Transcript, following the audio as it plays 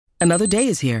Another day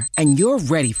is here, and you're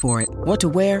ready for it. What to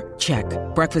wear? Check.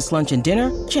 Breakfast, lunch, and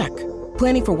dinner? Check.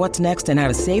 Planning for what's next and how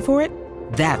to save for it?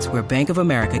 That's where Bank of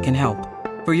America can help.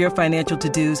 For your financial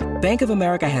to-dos, Bank of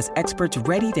America has experts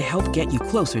ready to help get you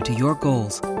closer to your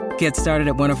goals. Get started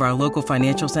at one of our local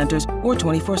financial centers or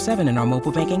 24/7 in our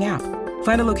mobile banking app.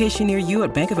 Find a location near you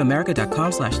at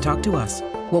bankofamerica.com/talktous.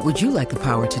 What would you like the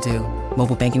power to do?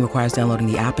 Mobile banking requires downloading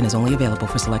the app and is only available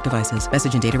for select devices.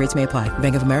 Message and data rates may apply.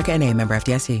 Bank of America N.A., member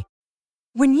FDIC.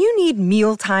 When you need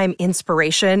mealtime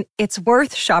inspiration, it's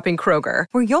worth shopping Kroger,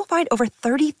 where you'll find over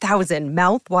 30,000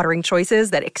 mouth-watering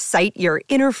choices that excite your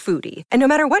inner foodie. And no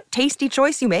matter what tasty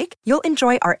choice you make, you'll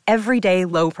enjoy our everyday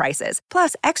low prices,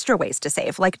 plus extra ways to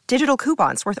save, like digital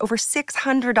coupons worth over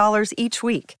 $600 each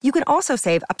week. You can also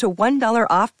save up to $1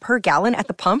 off per gallon at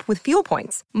the pump with fuel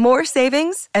points. More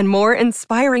savings and more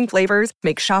inspiring flavors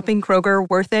make shopping Kroger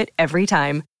worth it every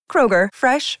time. Kroger,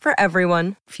 fresh for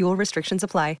everyone. Fuel restrictions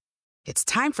apply. It's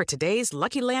time for today's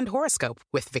Lucky Land horoscope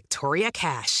with Victoria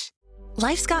Cash.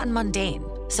 Life's gotten mundane,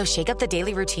 so shake up the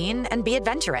daily routine and be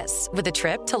adventurous with a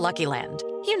trip to Lucky Land.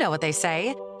 You know what they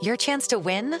say, your chance to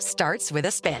win starts with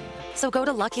a spin. So go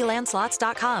to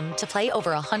LuckyLandSlots.com to play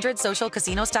over 100 social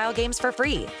casino-style games for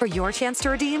free for your chance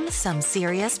to redeem some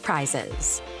serious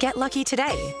prizes. Get lucky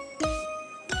today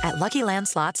at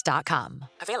LuckyLandSlots.com.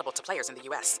 Available to players in the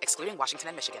U.S., excluding Washington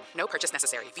and Michigan. No purchase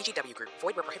necessary. VGW Group.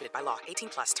 Void where prohibited by law.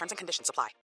 18+. Terms and conditions apply.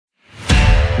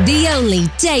 The only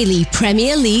daily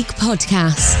Premier League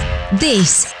podcast.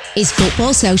 This is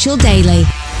Football Social Daily.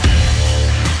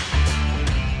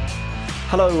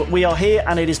 Hello, we are here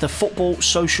and it is the Football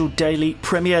Social Daily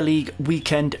Premier League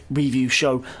Weekend Review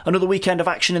Show. Another weekend of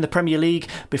action in the Premier League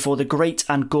before the great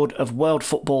and good of world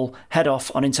football head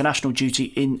off on international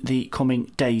duty in the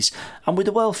coming days. And with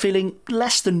the world feeling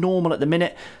less than normal at the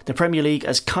minute, the Premier League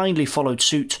has kindly followed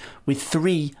suit with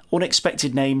 3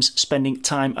 unexpected names spending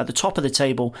time at the top of the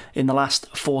table in the last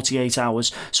 48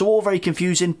 hours. So all very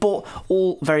confusing, but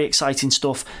all very exciting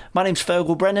stuff. My name's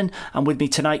Fergal Brennan, and with me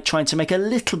tonight, trying to make a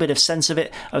little bit of sense of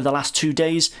it over the last 2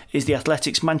 days, is the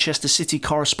Athletics Manchester City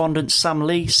correspondent Sam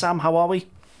Lee. Sam, how are we?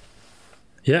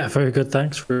 Yeah, very good,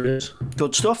 thanks.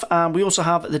 Good stuff. And we also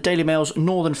have the Daily Mail's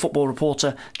Northern football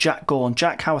reporter, Jack Gaughan.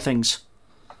 Jack, how are things?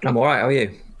 I'm all right, how are you?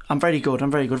 I'm very good.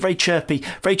 Very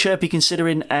chirpy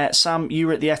considering, Sam, you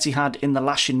were at the Etihad in the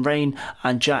lashing rain,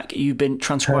 and Jack, you've been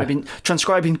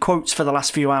transcribing quotes for the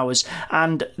last few hours.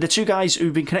 And the two guys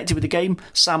who've been connected with the game,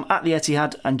 Sam at the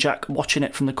Etihad and Jack watching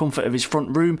it from the comfort of his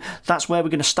front room. That's where we're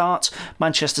going to start.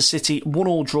 Manchester City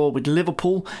 1-1 draw with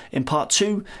Liverpool. In part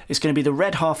 2, it's going to be the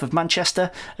red half of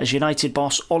Manchester, as United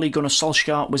boss Ole Gunnar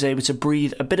Solskjaer was able to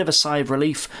breathe a bit of a sigh of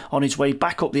relief on his way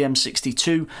back up the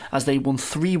M62 as they won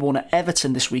 3-1 at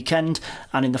Everton this weekend.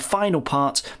 And in the final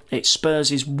part, it's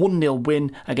Spurs' 1-0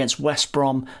 win against West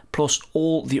Brom, plus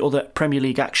all the other Premier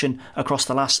League action across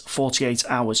the last 48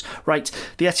 hours. Right,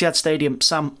 the Etihad Stadium.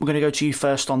 Sam, we're going to go to you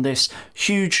first on this.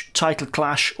 Huge title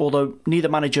clash, although neither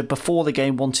manager before the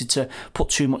game wanted to put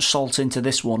too much salt into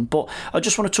this one. But I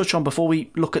just want to touch on, before we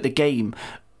look at the game,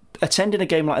 attending a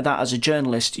game like that as a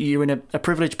journalist, you're in a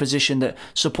privileged position that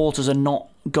supporters are not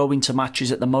going to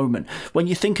matches at the moment. When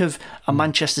you think of a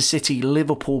Manchester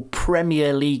City-Liverpool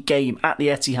Premier League game at the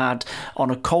Etihad on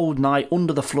a cold night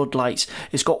under the floodlights,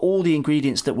 it's got all the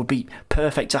ingredients that would be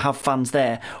perfect to have fans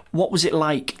there. What was it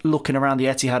like looking around the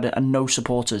Etihad and no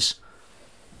supporters?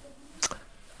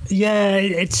 Yeah,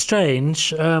 it's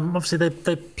strange. Obviously,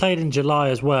 they played in July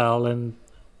as well, and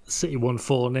City won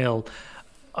 4-0.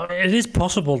 It is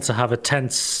possible to have a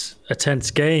tense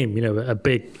game, a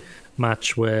big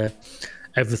match where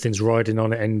everything's riding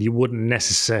on it, and you wouldn't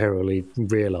necessarily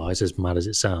realise, as mad as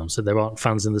it sounds, that there aren't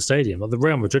fans in the stadium. Like the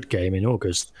Real Madrid game in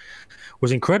August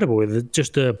was incredible, with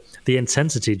just the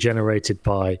intensity generated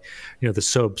by the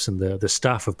subs and the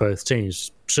staff of both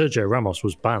teams. Sergio Ramos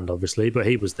was banned, obviously, but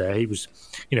he was there. He was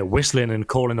whistling and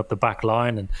calling up the back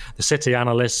line, and the City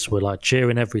analysts were like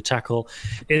cheering every tackle.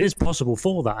 It is possible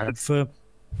for that, and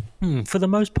for the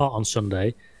most part on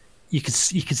Sunday, you could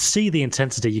see the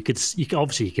intensity. You can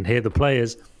hear the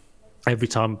players. Every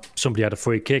time somebody had a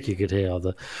free kick, you could hear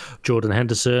either Jordan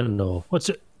Henderson or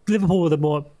Liverpool were the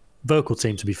more vocal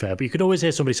team, to be fair, but you could always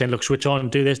hear somebody saying, "Look, switch on,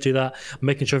 do this, do that,"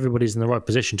 making sure everybody's in the right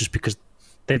position, just because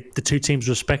the two teams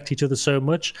respect each other so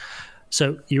much.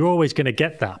 So you're always going to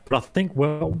get that. But I think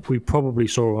what we probably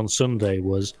saw on Sunday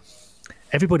was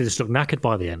everybody just looked knackered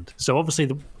by the end. So obviously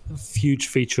the huge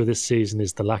feature of this season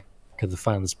is the lack of the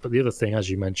fans, but the other thing, as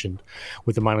you mentioned,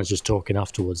 with the managers talking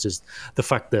afterwards, is the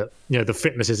fact that the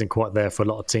fitness isn't quite there for a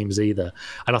lot of teams either.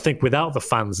 And I think without the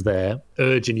fans there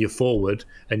urging you forward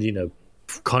and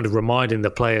kind of reminding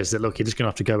the players that, look, you're just going to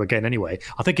have to go again anyway.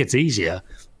 I think it's easier,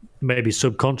 maybe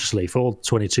subconsciously, for all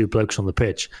 22 blokes on the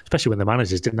pitch, especially when the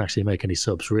managers didn't actually make any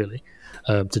subs, really,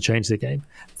 to change the game.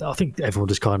 I think everyone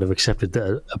just kind of accepted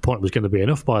that a point was going to be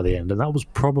enough by the end, and that was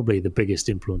probably the biggest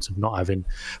influence of not having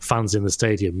fans in the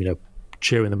stadium,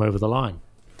 cheering them over the line.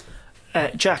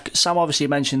 Jack, Sam obviously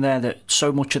mentioned there that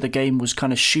so much of the game was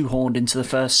kind of shoehorned into the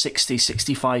first 60,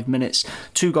 65 minutes.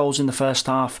 2 goals in the first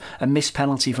half, a missed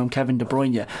penalty from Kevin De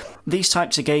Bruyne. These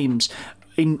types of games,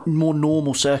 in more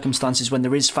normal circumstances, when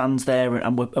there is fans there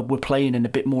and we're playing in a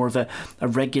bit more of a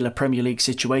regular Premier League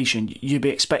situation, you'd be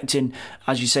expecting,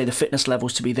 as you say, the fitness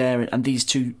levels to be there and these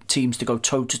two teams to go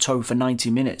toe-to-toe for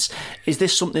 90 minutes. Is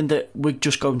this something that we're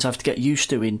just going to have to get used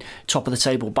to in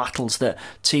top-of-the-table battles, that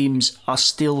teams are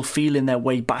still feeling their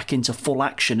way back into full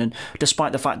action, and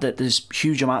despite the fact that there's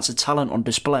huge amounts of talent on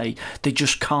display, they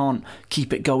just can't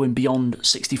keep it going beyond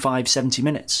 65, 70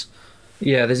 minutes?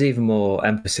 Yeah, there's even more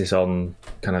emphasis on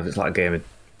it's like a game of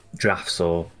drafts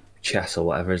or chess or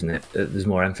whatever, isn't it? There's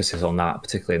more emphasis on that,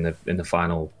 particularly in the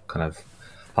final kind of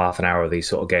half an hour of these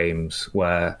sort of games,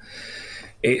 where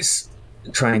it's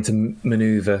trying to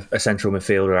manoeuvre a central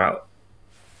midfielder out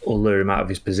or lure him out of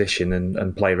his position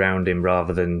and play around him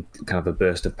rather than kind of a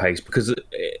burst of pace. Because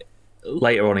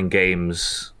later on in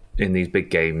games, in these big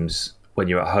games, when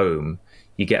you're at home,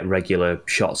 you get regular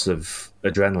shots of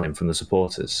adrenaline from the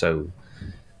supporters. So,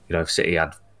 if City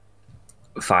had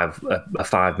a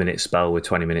 5-minute spell with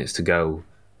 20 minutes to go,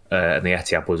 and the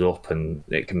Etihad was up, and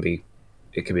it can be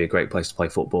a great place to play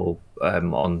football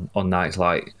on nights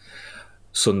like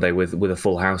Sunday with a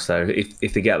full house there.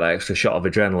 If they get that extra shot of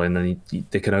adrenaline, then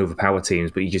they can overpower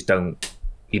teams. But you just don't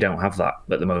have that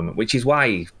at the moment, which is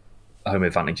why home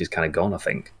advantage is kind of gone. I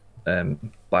think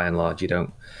by and large,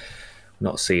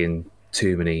 not seeing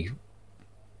too many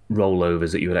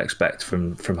rollovers that you would expect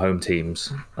from home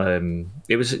teams.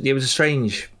 It was a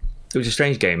strange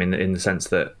game in the sense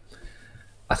that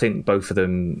I think both of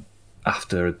them,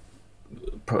 after,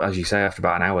 as you say, after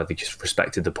about an hour, they just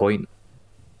respected the point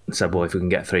and said, well, if we can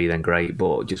get 3 then great,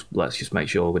 but let's just make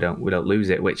sure we don't lose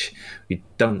it, which we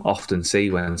don't often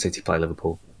see when City play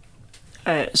Liverpool.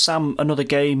 Sam, another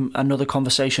game, another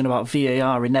conversation about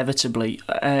VAR inevitably.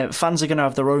 Fans are going to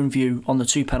have their own view on the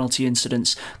 2 penalty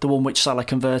incidents, the one which Salah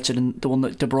converted and the one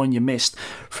that De Bruyne missed.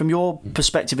 From your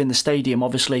perspective in the stadium,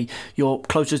 obviously you're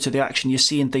closer to the action, you're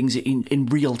seeing things in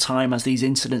real time as these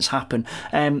incidents happen.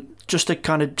 Just a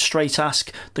kind of straight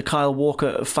ask, the Kyle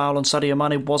Walker foul on Sadio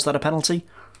Mane, was that a penalty?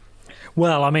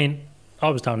 Well, I mean, I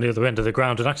was down the other end of the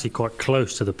ground and actually quite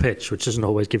close to the pitch, which doesn't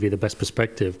always give you the best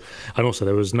perspective. And also,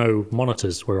 there was no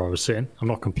monitors where I was sitting. I'm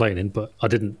not complaining, but I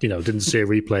didn't see a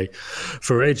replay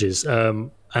for ages.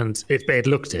 And if they'd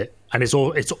looked at it, and it's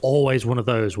always one of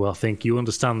those where I think you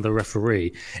understand the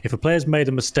referee. If a player's made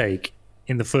a mistake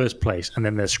in the first place and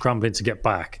then they're scrambling to get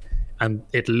back, and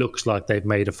it looks like they've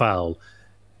made a foul,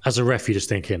 as a ref, you're just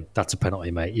thinking, that's a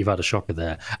penalty, mate. You've had a shocker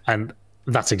there. And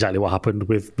that's exactly what happened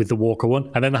with the Walker one.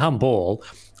 And then the handball,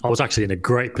 I was actually in a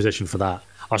great position for that.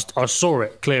 I saw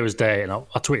it clear as day, and I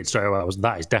tweeted straight away,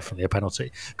 that is definitely a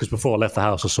penalty. Because before I left the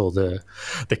house, I saw the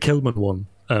Kilman one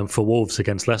for Wolves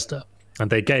against Leicester. And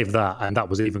they gave that, and that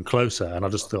was even closer. And I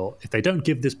just thought, if they don't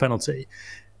give this penalty,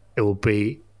 it'll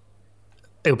be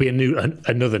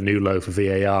another new low for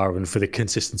VAR and for the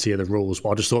consistency of the rules. But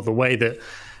I just thought the way that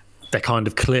they're kind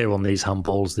of clear on these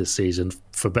handballs this season,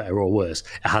 for better or worse,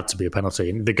 it had to be a penalty.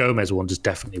 And the Gomez one just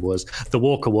definitely was. The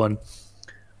Walker one,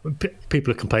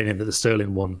 people are complaining that the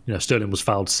Sterling one, Sterling was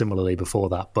fouled similarly before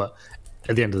that, but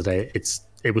at the end of the day,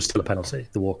 it was still a penalty,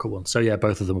 the Walker one. So yeah,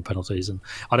 both of them were penalties, and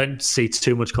I don't see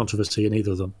too much controversy in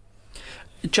either of them.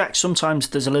 Jack, sometimes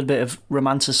there's a little bit of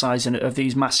romanticising of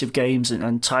these massive games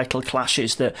and title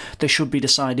clashes, that they should be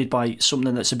decided by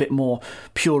something that's a bit more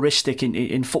puristic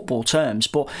in football terms.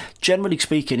 But generally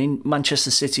speaking, in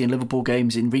Manchester City and Liverpool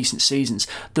games in recent seasons,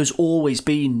 there's always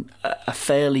been a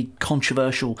fairly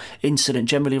controversial incident,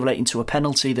 generally relating to a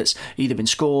penalty that's either been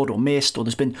scored or missed, or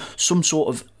there's been some sort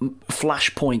of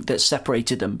flashpoint that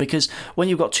separated them. Because when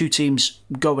you've got two teams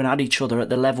going at each other at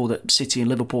the level that City and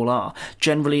Liverpool are,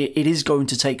 generally it is going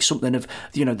to take something of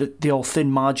the old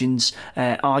thin margins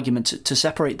argument to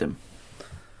separate them.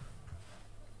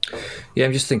 Yeah,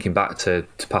 I'm just thinking back to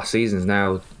past seasons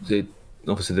now.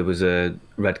 Obviously there was a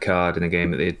red card in a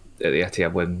game at the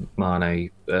Etihad when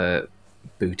Mane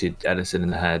booted Ederson in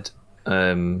the head.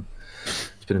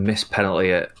 There's been a missed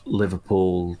penalty at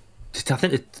Liverpool. I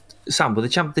think Sam, but the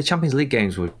Champions League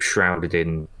games were shrouded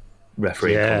in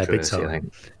referee controversy, I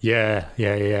think. Yeah.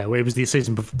 Well, it was the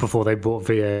season before they brought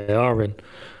VAR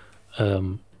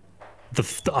in.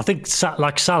 I think,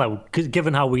 like Salah,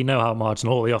 given how we know how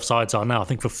marginal all the offsides are now, I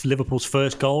think for Liverpool's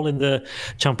first goal in the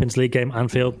Champions League game at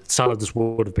Anfield, Salah just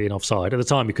would have been offside. At the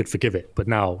time, you could forgive it, but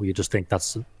now you just think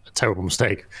that's a terrible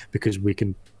mistake because we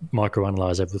can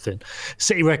microanalyse everything.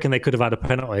 City reckon they could have had a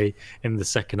penalty in the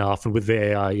second half, and with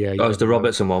VAR, yeah. That was the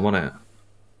Robertson one, wasn't it?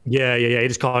 Yeah. He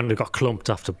just kind of got clumped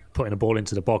after putting a ball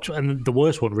into the box. And the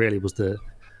worst one really was the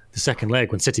second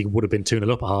leg when City would have been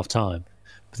 2-0 up at half time.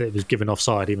 But it was given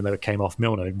offside even though it came off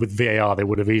Milner. With VAR, they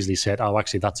would have easily said, oh,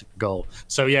 actually, that's a goal.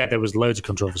 So, yeah, there was loads of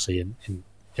controversy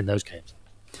in those games.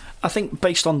 I think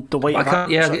based on the way...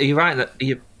 you're right.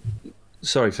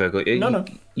 Sorry, Fergal. No.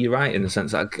 You're right in the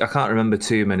sense that I can't remember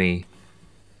too many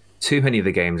of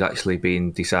the games actually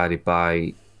being decided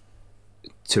by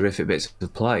terrific bits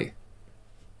of play.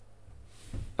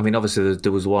 I mean, obviously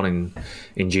there was one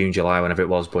in June, July, whenever it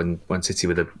was, when City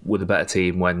were the better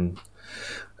team, when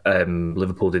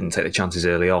Liverpool didn't take the chances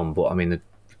early on. But I mean,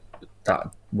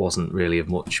 that wasn't really of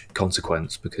much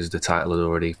consequence because the title had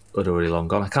already long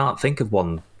gone. I can't think of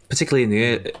one, particularly in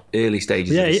the early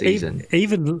stages of the season.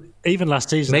 Even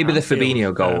last season, maybe the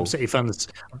Fabinho goal. City fans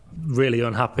really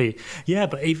unhappy. Yeah,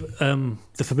 but even,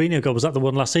 the Fabinho goal, was that the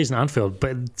one last season at Anfield?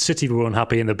 But City were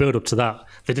unhappy in the build-up to that.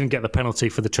 They didn't get the penalty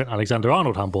for the Trent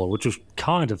Alexander-Arnold handball, which was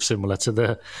kind of similar to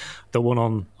the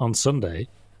one on Sunday.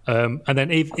 And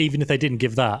then even if they didn't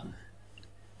give that,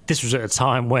 this was at a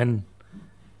time when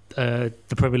the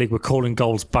Premier League were calling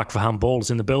goals back for handballs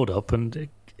in the build-up, and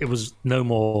it was no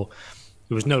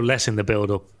less in the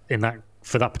build-up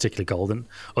for that particular goal than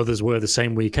others were the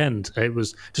same weekend. It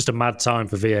was just a mad time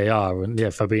for VAR, and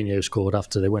Fabinho scored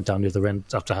after they went down the other end.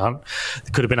 There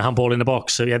could have been a handball in the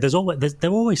box. So there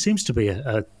always seems to be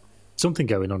something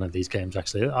going on in these games.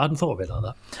 Actually, I hadn't thought of it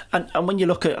like that. And when you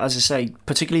look at, as I say,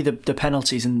 particularly the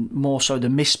penalties and more so the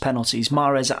missed penalties,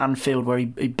 Mahrez at Anfield where he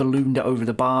ballooned it over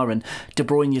the bar, and De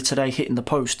Bruyne today hitting the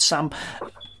post. Sam,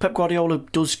 Pep Guardiola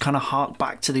does kind of hark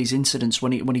back to these incidents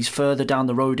when he's further down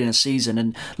the road in a season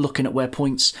and looking at where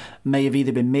points may have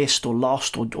either been missed or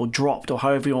lost or dropped, or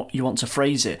however you want to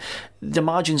phrase it. The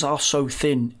margins are so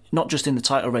thin, not just in the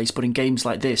title race, but in games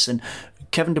like this. And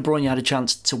Kevin De Bruyne had a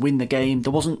chance to win the game.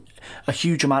 There wasn't a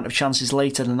huge amount of chances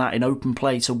later than that in open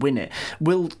play to win it.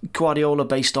 Will Guardiola,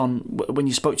 based on when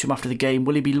you spoke to him after the game,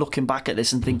 will he be looking back at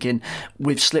this and thinking,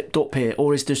 we've slipped up here,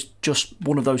 or is this just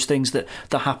one of those things that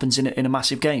happens in a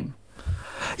massive game?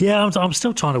 Yeah, I'm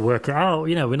still trying to work it out.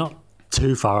 We're not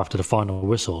too far after the final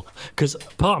whistle, because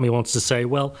part of me wants to say,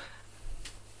 well,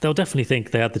 they'll definitely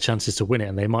think they had the chances to win it,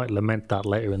 and they might lament that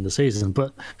later in the season,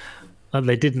 but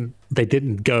they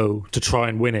didn't go to try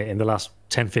and win it in the last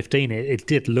 10-15. It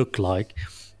did look like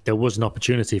there was an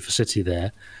opportunity for City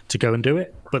there to go and do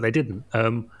it, but they didn't.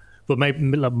 But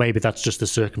maybe that's just the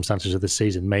circumstances of the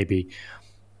season. Maybe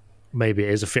it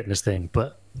is a fitness thing.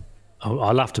 But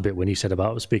I laughed a bit when he said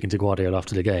about speaking to Guardiola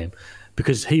after the game,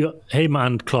 because him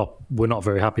and Klopp were not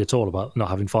very happy at all about not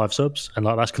having 5 subs, and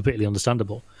that's completely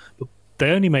understandable. But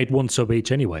they only made 1 sub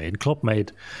each anyway, and Klopp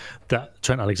made that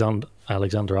Trent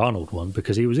Alexander-Arnold one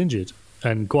because he was injured,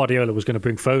 and Guardiola was going to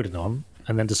bring Foden on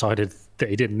and then decided that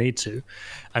he didn't need to.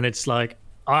 And it's like,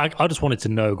 I just wanted to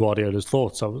know Guardiola's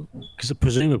thoughts, because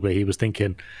presumably he was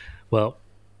thinking, well,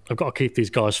 I've got to keep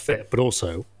these guys fit, but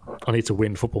also I need to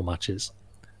win football matches.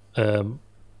 But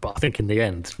I think in the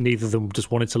end, neither of them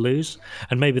just wanted to lose,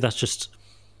 and maybe that's just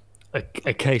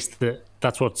a case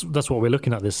that's what we're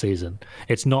looking at this season.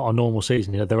 It's not a normal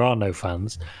season. There are no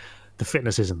fans, the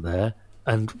fitness isn't there,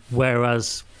 and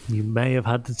whereas you may have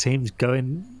had the teams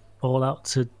going all out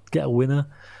to get a winner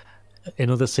in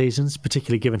other seasons,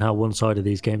 particularly given how one-sided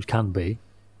these games can be,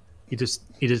 there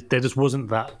just wasn't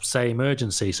that same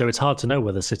urgency. So it's hard to know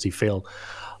whether City feel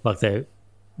like they're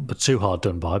too hard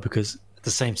done by, because at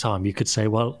the same time you could say,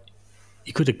 well,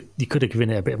 you could have given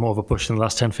it a bit more of a push in the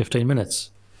last 10-15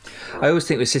 minutes. I always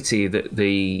think with City that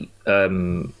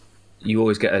you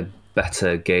always get a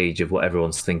better gauge of what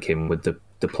everyone's thinking with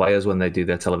the players when they do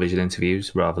their television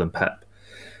interviews rather than Pep.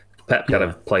 Pep kind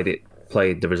of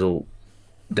played the result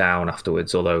down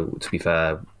afterwards, although to be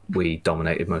fair, we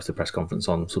dominated most of the press conference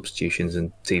on substitutions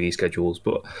and TV schedules.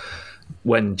 But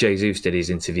when Jesus did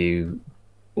his interview,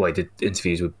 he did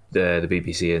interviews with the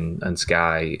BBC and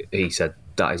Sky, he said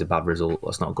that is a bad result.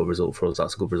 That's not a good result for us.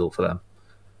 That's a good result for them.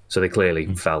 So they clearly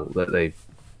felt that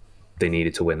they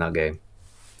needed to win that game.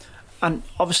 And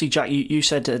obviously, Jack, you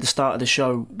said at the start of the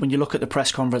show, when you look at the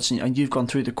press conference and you've gone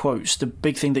through the quotes, the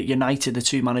big thing that united the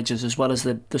two managers as well as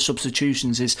the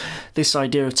substitutions is this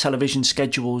idea of television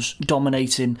schedules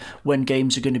dominating when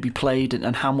games are going to be played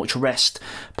and how much rest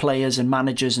players and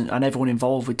managers and everyone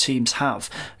involved with teams have.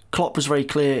 Klopp was very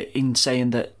clear in saying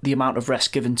that the amount of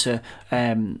rest given to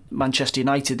Manchester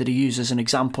United that he used as an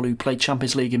example, who played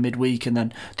Champions League in midweek and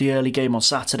then the early game on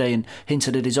Saturday, and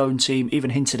hinted at his own team,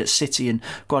 even hinted at City, and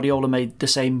Guardiola made the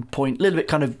same point, a little bit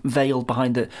kind of veiled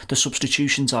behind the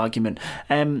substitutions argument.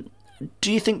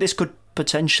 Do you think this could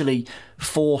potentially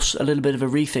force a little bit of a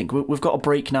rethink? We've got a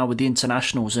break now with the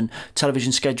internationals and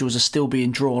television schedules are still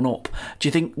being drawn up. Do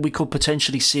you think we could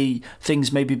potentially see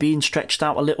things maybe being stretched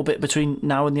out a little bit between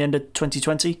now and the end of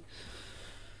 2020?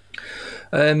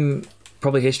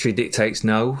 Probably history dictates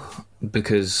no,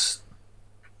 because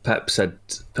Pep said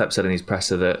in his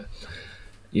presser that,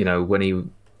 you know, when he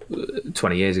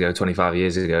 25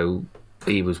 years ago,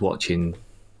 he was watching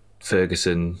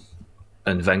Ferguson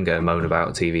and Wenger moan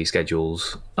about TV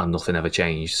schedules and nothing ever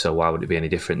changed, so why would it be any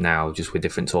different now, just with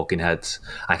different talking heads?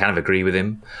 I kind of agree with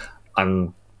him,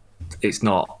 and it's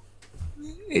not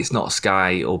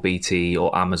Sky or BT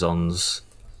or Amazon's,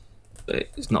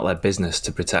 it's not their business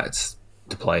to protect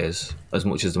the players as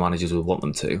much as the managers would want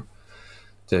them to.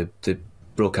 The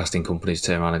broadcasting companies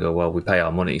turn around and go, well, we pay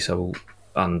our money, so,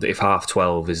 and if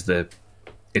 12:30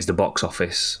 is the box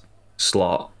office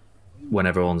slot when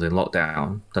everyone's in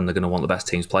lockdown, then they're going to want the best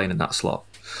teams playing in that slot,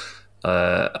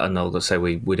 and they'll say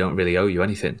we don't really owe you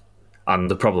anything. And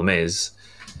the problem is,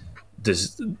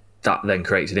 that then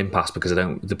creates an impasse because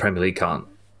the Premier League can't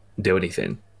do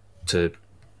anything to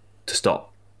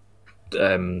stop,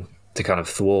 to kind of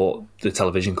thwart the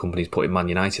television companies putting Man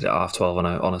United at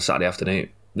 12:30 on a Saturday afternoon.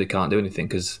 They can't do anything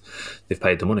because they've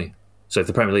paid the money. So if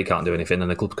the Premier League can't do anything, then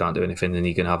the club can't do anything, then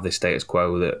you can have this status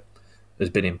quo that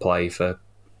has been in play for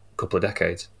couple of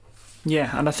decades.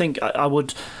 Yeah, and I think I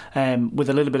would, with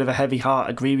a little bit of a heavy heart,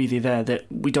 agree with you there that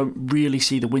we don't really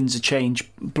see the winds of change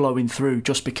blowing through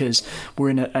just because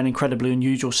we're in an incredibly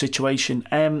unusual situation.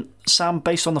 Sam,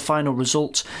 based on the final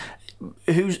result,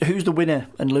 who's the winner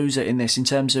and loser in this in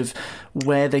terms of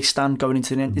where they stand going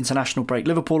into the international break?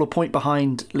 Liverpool a point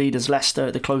behind leaders Leicester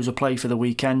at the close of play for the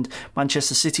weekend.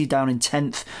 Manchester City down in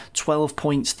 10th, 12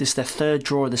 points. This is their third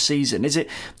draw of the season. Is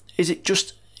it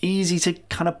just easy to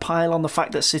kind of pile on the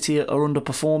fact that City are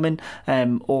underperforming,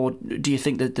 or do you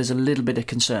think that there's a little bit of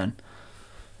concern?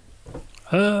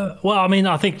 Well, I mean,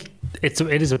 I think it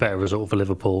is a better result for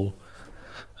Liverpool.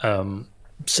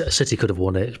 City could have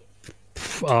won it,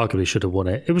 arguably should have won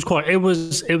it. It was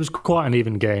quite an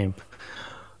even game.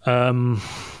 And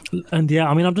yeah,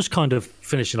 I mean, I'm just kind of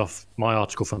finishing off my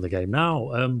article from the game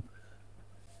now.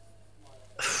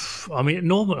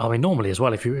 Normally as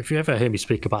well, if you ever hear me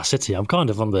speak about City, I'm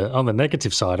kind of on the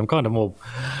negative side. I'm kind of more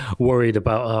worried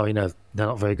about, they're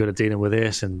not very good at dealing with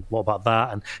this, and what about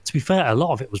that? And to be fair, a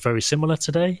lot of it was very similar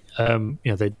today.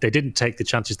 They didn't take the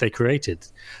chances they created.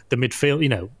 The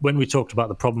midfield, when we talked about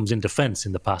the problems in defence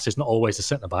in the past, it's not always the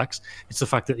centre backs. It's the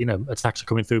fact that attacks are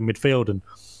coming through midfield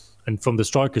and from the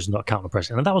strikers not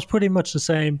counter-pressing. And that was pretty much the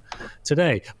same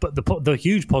today. But the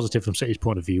huge positive from City's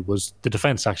point of view was the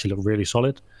defence actually looked really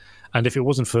solid. And if it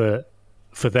wasn't for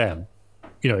them,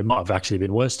 it might have actually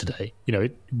been worse today.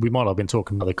 We might have been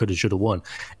talking about they could have, should have won.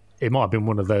 It might have been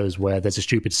one of those where there's a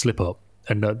stupid slip-up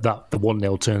and that the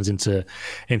 1-0 turns into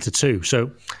 2.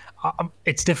 So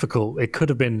it's difficult. It could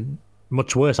have been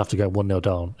much worse after going 1-0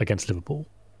 down against Liverpool.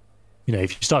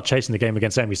 If you start chasing the game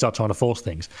against them, you start trying to force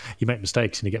things, you make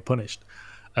mistakes and you get punished.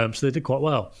 So they did quite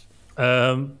well.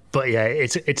 But yeah,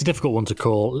 it's a difficult one to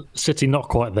call. City not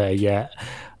quite there yet.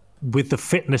 With the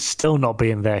fitness still not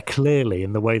being there clearly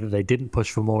in the way that they didn't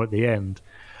push for more at the end.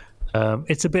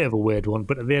 It's a bit of a weird one,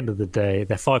 but at the end of the day,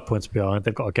 they're 5 points behind.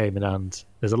 They've got a game in hand.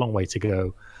 There's a long way to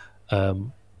go.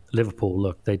 Liverpool,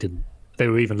 look, they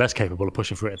were even less capable of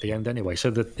pushing for it at the end anyway.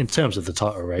 So in terms of the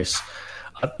title race,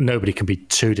 nobody can be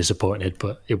too disappointed,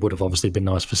 but it would have obviously been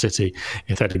nice for City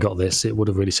if they'd have got this. It would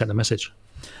have really sent a message.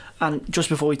 And just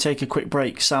before we take a quick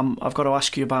break, Sam, I've got to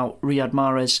ask you about Riyad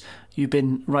Mahrez. You've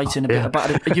been writing a bit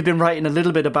about it. You've been writing a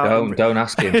little bit about him. Don't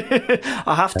ask him.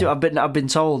 I have to. I've been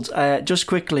told. Just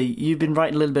quickly, you've been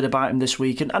writing a little bit about him this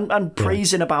week and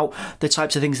praising about the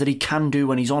types of things that he can do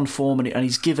when he's on form and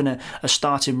he's given a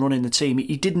starting run in the team.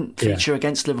 He didn't feature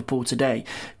against Liverpool today.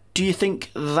 Do you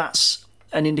think that's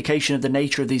an indication of the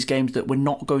nature of these games, that we're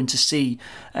not going to see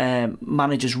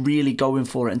managers really going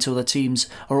for it until the teams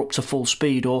are up to full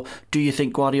speed? Or do you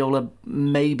think Guardiola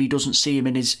maybe doesn't see him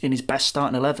in his best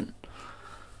starting 11?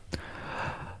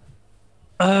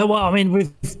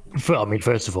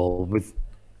 First of all, with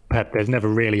Pep, there's never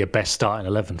really a best starting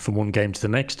 11 from one game to the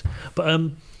next. But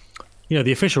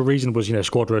the official reason was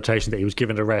squad rotation, that he was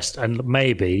given a rest, and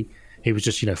maybe he was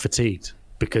just fatigued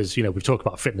because we've talked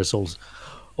about fitness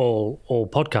all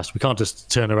podcast. We can't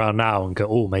just turn around now and go,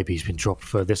 oh, maybe he's been dropped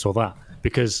for this or that.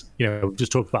 Because, we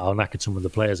just talked about how knackered some of the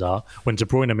players are. When De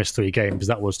Bruyne missed 3 games,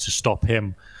 that was to stop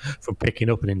him from picking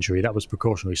up an injury. That was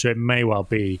precautionary. So it may well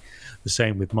be the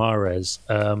same with Mahrez.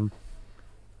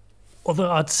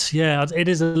 Although, it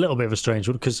is a little bit of a strange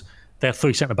one because they have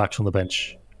 3 centre-backs on the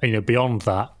bench. And, beyond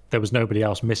that, there was nobody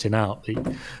else missing out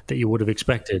that you would have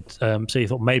expected. So you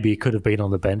thought maybe he could have been on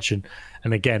the bench. And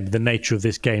again, the nature of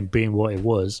this game being what it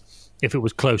was, if it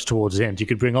was close towards the end, you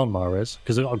could bring on Mahrez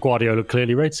because Guardiola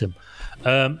clearly rates him.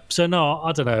 So no,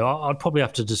 I don't know. I'd probably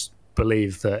have to just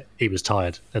believe that he was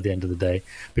tired at the end of the day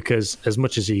because as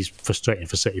much as he's frustrating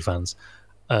for City fans,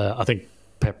 I think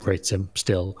Pep rates him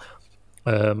still.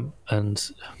 And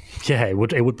yeah, it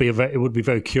would be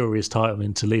very curious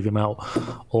timing to leave him out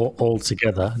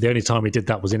altogether. The only time he did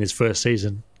that was in his first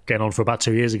season, getting on for about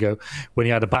 2 years ago, when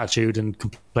he had a attitude and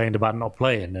complained about not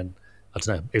playing. And I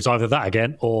don't know, it was either that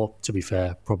again, or to be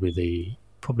fair, probably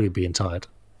being tired.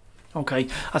 Okay,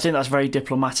 I think that's very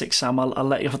diplomatic, Sam. I'll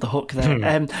let you off the hook there. We're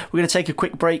going to take a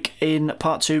quick break. In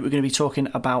part 2, we're going to be talking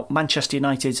about Manchester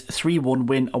United's 3-1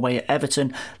 win away at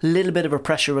Everton. A little bit of a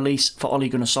pressure release for Ole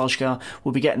Gunnar Solskjaer.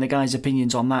 We'll be getting the guys'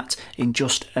 opinions on that in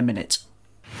just a minute.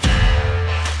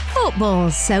 Football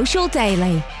Social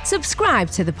Daily. Subscribe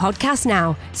to the podcast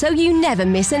now so you never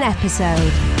miss an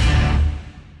episode.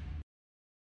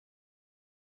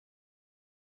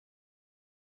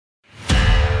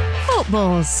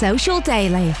 Football Social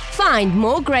Daily. Find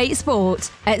more great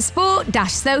sport at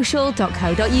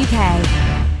sport-social.co.uk.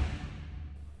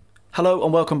 Hello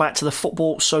and welcome back to the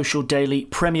Football Social Daily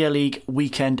Premier League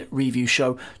Weekend Review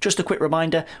Show. Just a quick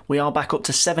reminder, we are back up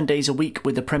to 7 days a week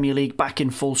with the Premier League back in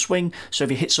full swing. So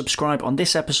if you hit subscribe on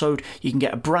this episode, you can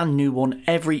get a brand new one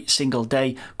every single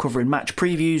day, covering match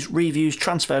previews, reviews,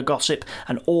 transfer gossip,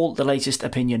 and all the latest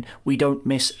opinion. We don't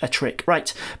miss a trick.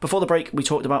 Right, before the break, we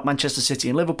talked about Manchester City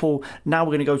and Liverpool. Now we're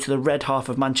going to go to the red half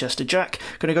of Manchester. Jack,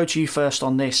 going to go to you first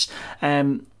on this.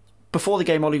 Before the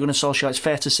game, Ole Gunnar Solskjaer, it's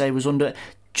fair to say, was under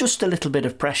just a little bit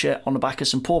of pressure on the back of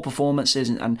some poor performances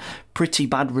and pretty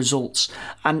bad results.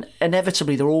 And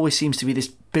inevitably, there always seems to be this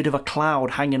bit of a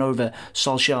cloud hanging over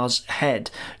Solskjaer's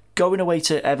head. Going away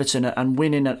to Everton and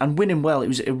winning well, it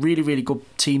was a really, really good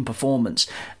team performance.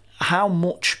 How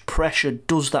much pressure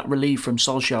does that relieve from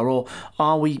Solskjaer? Or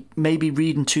are we maybe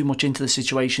reading too much into the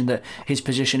situation that his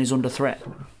position is under threat?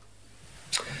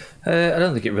 I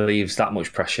don't think it relieves that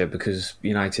much pressure because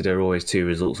United are always 2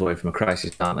 results away from a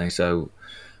crisis, aren't they? So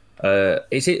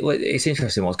it's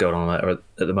interesting what's going on there at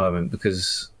the moment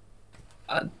because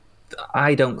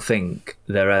I don't think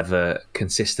they're ever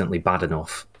consistently bad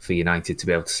enough for United to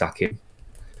be able to sack him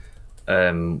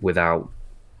without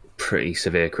pretty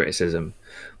severe criticism.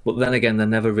 But then again, they're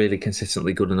never really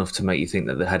consistently good enough to make you think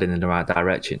that they're heading in the right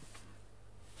direction.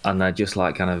 And they're just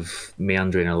like kind of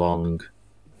meandering along,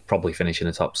 probably finish in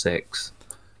the top 6.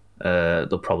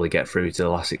 They'll probably get through to the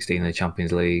last 16 in the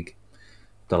Champions League.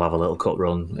 They'll have a little cup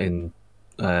run in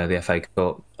the FA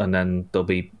Cup, and then they'll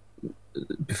be,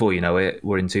 before you know it,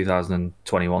 we're in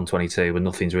 2021-22 when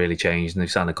nothing's really changed and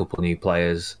they've signed a couple of new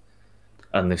players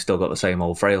and they've still got the same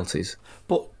old frailties.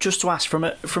 But just to ask, from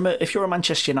a, if you're a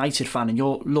Manchester United fan and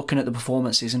you're looking at the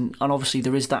performances, and obviously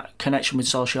there is that connection with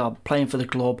Solskjaer playing for the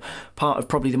club, part of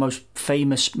probably the most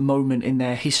famous moment in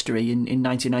their history in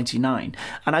 1999,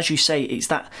 and as you say, it's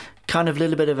that kind of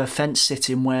little bit of a fence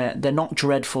sitting where they're not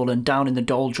dreadful and down in the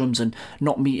doldrums and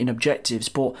not meeting objectives,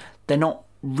 but they're not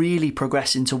really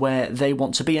progressing to where they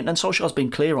want to be. And Solskjaer's been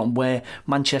clear on where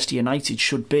Manchester United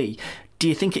should be. Do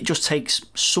you think it just takes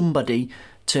somebody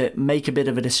to make a bit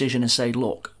of a decision and say,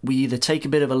 look, we either take a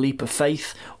bit of a leap of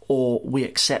faith or we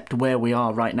accept where we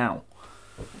are right now?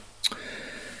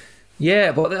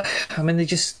 Yeah, but I mean, they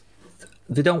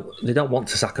don't want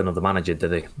to sack another manager, do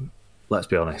they? Let's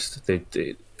be honest.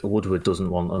 Woodward doesn't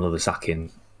want another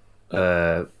sacking.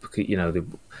 Going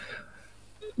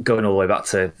all the way back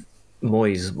to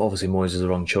Moyes. Obviously, Moyes is the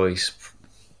wrong choice,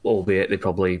 albeit they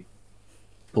probably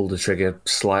pulled the trigger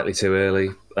slightly too early,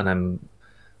 and then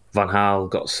Van Gaal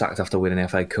got sacked after winning the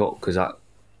FA Cup because that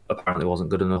apparently wasn't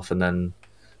good enough. And then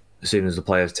as soon as the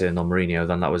players turned on Mourinho,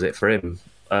 then that was it for him.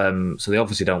 So they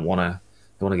obviously don't want to.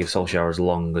 They want to give Solskjaer as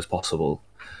long as possible.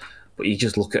 But you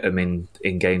just look at them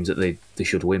in games that they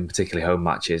should win, particularly home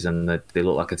matches, and they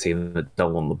look like a team that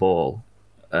don't want the ball.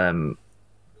 And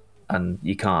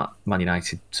you can't. Man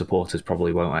United supporters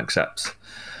probably won't accept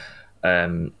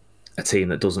a team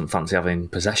that doesn't fancy having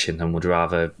possession and would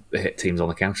rather hit teams on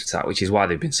the counter-attack, which is why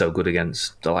they've been so good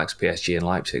against the likes of PSG and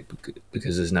Leipzig,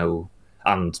 because there's no...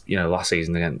 And, last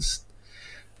season against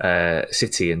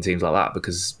City and teams like that,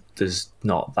 because there's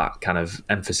not that kind of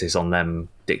emphasis on them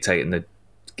dictating the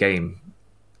game.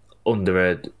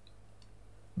 Under a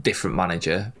different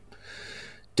manager,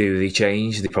 do they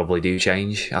change? They probably do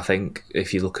change. I think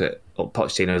if you look at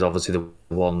Pochettino is obviously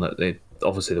the one they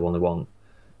want.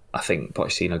 I think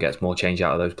Pochettino gets more change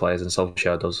out of those players than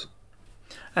Solskjaer does.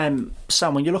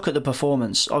 Sam, when you look at the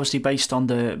performance, obviously based on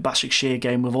the Başakşehir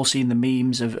game, we've all seen the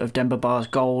memes of Demba Ba's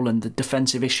goal and the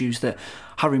defensive issues that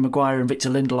Harry Maguire and Victor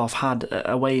Lindelof had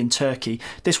away in Turkey.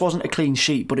 This wasn't a clean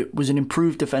sheet, but it was an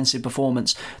improved defensive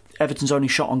performance. Everton's only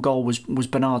shot on goal was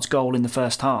Bernard's goal in the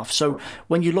first half. So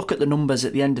when you look at the numbers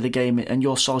at the end of the game and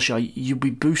you're Solskjaer, you'll be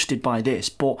boosted by this.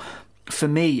 But for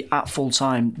me, at full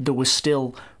time, there was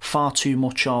still far too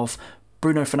much of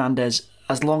Bruno Fernandes.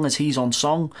 As long as he's on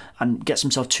song and gets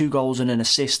himself 2 goals and an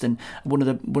assist and one of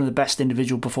the best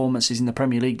individual performances in the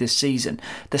Premier League this season,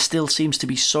 there still seems to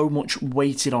be so much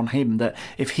weighted on him that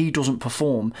if he doesn't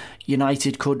perform,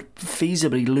 United could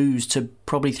feasibly lose to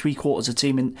probably three quarters of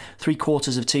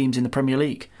teams in the Premier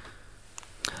League.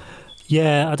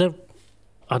 Yeah,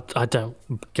 I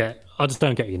just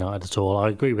don't get United at all. I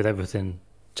agree with everything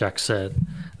Jack said.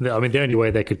 I mean, the only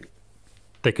way they could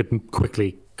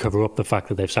quickly cover up the fact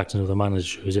that they've sacked another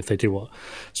manager is if they do what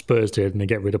Spurs did and they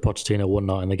get rid of Pochettino one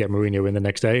night and they get Mourinho in the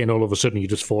next day, and all of a sudden you're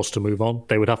just forced to move on.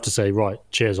 They would have to say, right,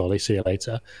 cheers Ollie, see you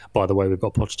later. By the way, we've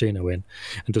got Pochettino in,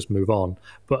 and just move on.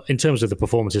 But in terms of the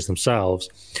performances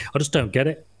themselves, I just don't get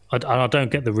it. I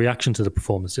don't get the reaction to the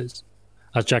performances.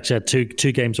 As Jack said, two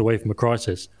games away from a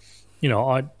crisis. You know,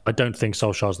 I don't think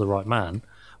Solskjaer's the right man.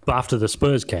 But after the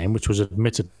Spurs game, which was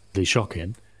admittedly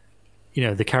shocking, you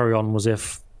know, the carry on was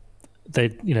if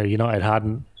United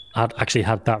hadn't actually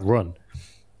had that run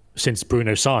since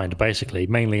Bruno signed, basically,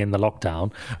 mainly in the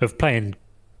lockdown, of playing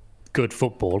good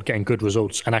football, getting good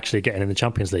results, and actually getting in the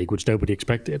Champions League, which nobody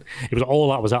expected. It was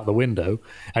all that was out the window,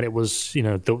 and it was, you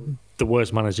know, the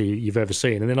worst manager you've ever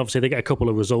seen. And then obviously they get a couple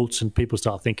of results, and people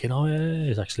start thinking, oh yeah,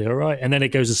 it's actually all right. And then it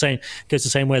goes the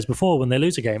same way as before when they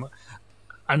lose a game.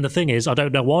 And the thing is, I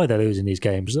don't know why they're losing these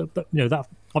games. You know, that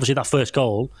obviously that first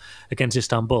goal against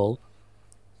Istanbul,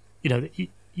 you know,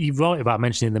 you're right about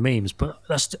mentioning the memes, but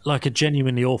that's like a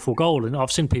genuinely awful goal. And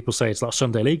I've seen people say it's like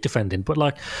Sunday League defending, but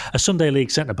like a Sunday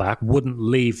League centre-back wouldn't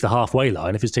leave the halfway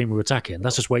line if his team were attacking.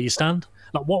 That's just where you stand.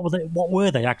 Like, what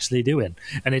were they actually doing?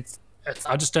 And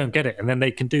I just don't get it. And then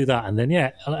they can do that, and then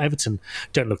Everton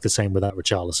don't look the same without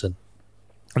Richarlison,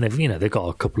 and they've got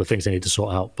a couple of things they need to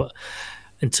sort out. But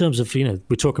in terms of, you know,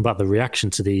 we're talking about the reaction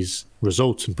to these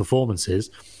results and performances.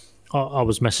 I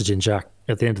was messaging Jack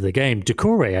at the end of the game.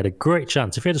 Doucouré had a great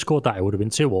chance. If he had scored that, it would have been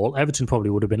 2-2. Everton probably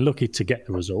would have been lucky to get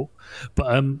the result,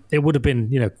 but it would have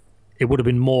been, you know, it would have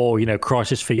been more, you know,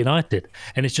 crisis for United.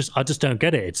 And it's just, I just don't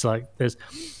get it. It's like there's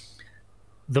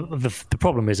the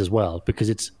problem is as well, because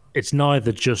it's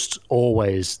neither just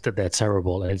always that they're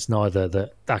terrible, and it's neither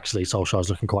that actually Solskjaer's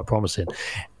looking quite promising.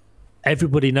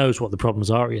 Everybody knows what the problems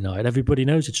are at United. Everybody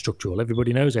knows it's structural.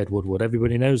 Everybody knows Ed Woodward.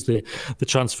 Everybody knows the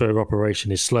transfer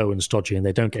operation is slow and stodgy, and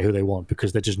they don't get who they want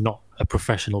because they're just not a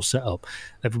professional setup.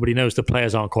 Everybody knows the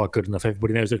players aren't quite good enough.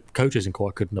 Everybody knows the coach isn't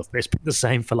quite good enough. It's been the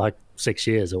same for like 6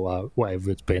 years or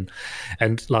whatever it's been.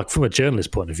 And like from a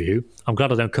journalist point of view, I'm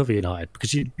glad I don't cover United,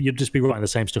 because you'd just be writing the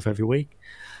same stuff every week.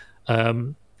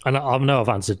 And I know I've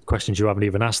answered questions you haven't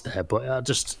even asked there, but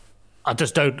I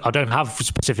don't have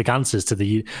specific answers to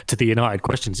the United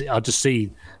questions. I just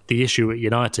see the issue at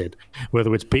United,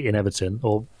 whether it's beating Everton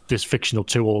or this fictional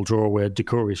 2-2 draw where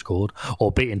Doucouré scored,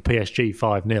 or beating PSG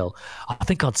 5-0. I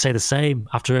think I'd say the same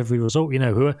after every result. You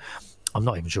know, I'm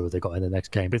not even sure if they got in the next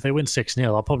game, but if they win 6-0,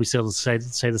 I'll probably still say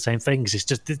the same things. It's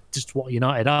just what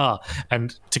United are.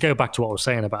 And to go back to what I was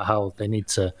saying about how they need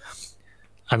to.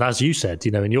 And as you said,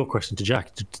 you know, in your question to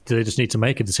Jack, do they just need to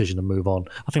make a decision and move on?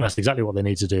 I think that's exactly what they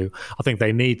need to do. I think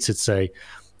they need to say,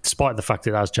 despite the fact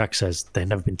that, as Jack says, they've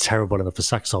never been terrible enough to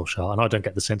sack Solskjaer, and I don't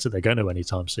get the sense that they're going to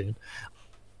anytime soon.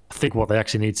 I think what they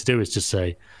actually need to do is just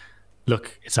say,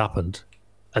 look, it's happened,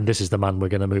 and this is the man we're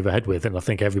going to move ahead with. And I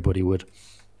think everybody would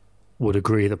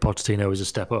agree that Pochettino is a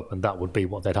step up, and that would be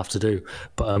what they'd have to do.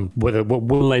 But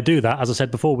will they do that? As I said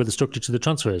before, with the structure to the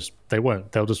transfers, they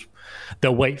won't.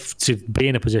 They'll wait to be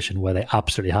in a position where they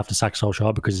absolutely have to sack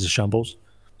Solskjaer because it's a shambles.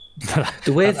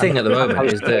 The weird thing at the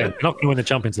moment is that they're not going to win the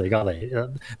Champions League, are they?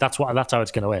 That's how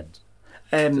it's going to end.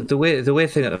 The weird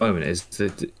thing at the moment is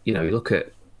that, you know, you look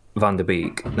at Van der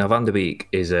Beek. Now, Van der Beek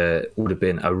would have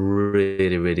been a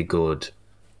really, really good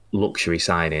luxury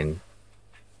signing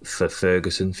for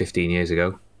Ferguson 15 years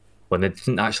ago, when they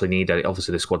didn't actually need any.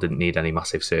 Obviously the squad didn't need any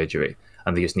massive surgery,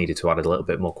 and they just needed to add a little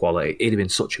bit more quality. It'd have been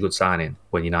such a good signing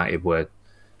when United were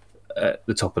at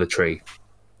the top of the tree.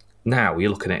 now you're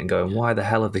looking at it and going, why the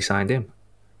hell have they signed him?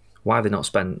 Why have they not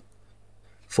spent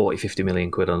 40, 50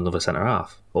 million quid on another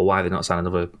centre-half? Or why have they not signed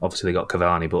another... Obviously, they got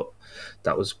Cavani, but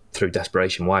that was through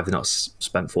desperation. Why have they not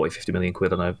spent 40, 50 million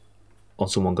quid on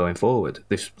someone going forward?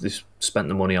 They've spent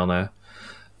the money on a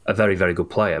very, very good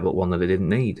player, but one that they didn't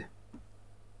need.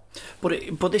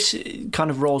 But this kind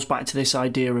of rolls back to this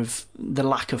idea of the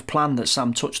lack of plan that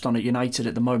Sam touched on at United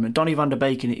at the moment. Donny van der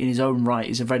Beek, in his own right,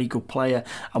 is a very good player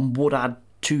and would add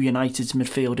to United's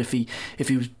midfield if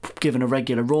he was given a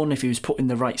regular run, if he was put in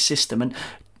the right system. And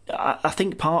I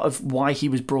think part of why he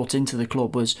was brought into the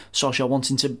club was Solskjaer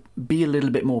wanting to be a little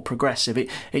bit more progressive.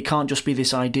 It can't just be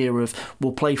this idea of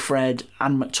we'll play Fred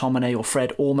and McTominay, or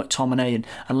Fred or McTominay,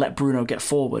 and let Bruno get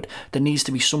forward. There needs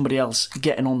to be somebody else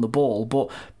getting on the ball. But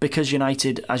because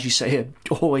United, as you say, are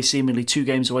always seemingly 2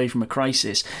 games away from a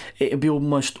crisis, it would be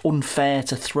almost unfair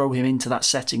to throw him into that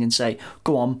setting and say,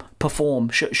 go on, perform,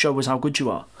 show us how good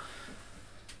you are.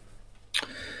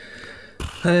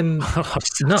 No,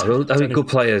 I mean, good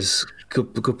players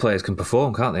can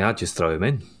perform, can't they? I'd just throw him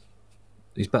in.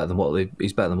 He's better than what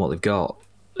they've got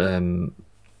on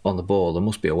the ball. There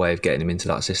must be a way of getting him into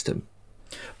that system.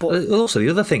 But also, the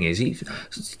other thing is,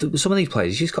 some of these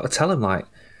players, you just got to tell them, like,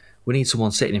 we need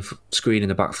someone sitting in screen in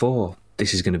the back four.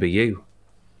 This is going to be you,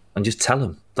 and just tell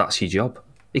them that's your job.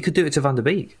 He could do it to Van der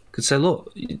Beek. Could say,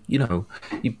 look, you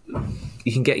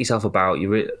can get yourself about.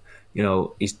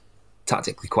 He's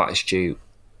tactically quite astute.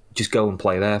 Just go and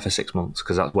play there for 6 months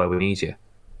because that's where we need you.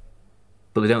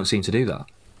 But they don't seem to do that.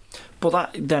 But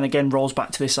that then again rolls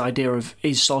back to this idea of,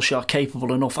 is Solskjaer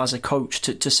capable enough as a coach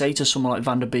to say to someone like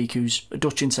Van der Beek, who's a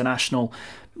Dutch international,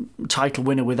 title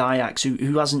winner with Ajax,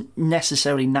 who hasn't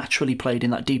necessarily naturally played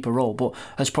in that deeper role, but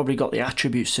has probably got the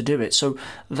attributes to do it. So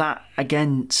that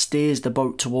again steers the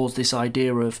boat towards this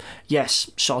idea of,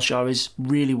 yes, Solskjaer is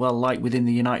really well liked within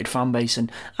the United fan base and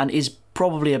is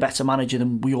probably a better manager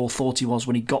than we all thought he was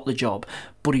when he got the job,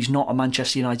 but he's not a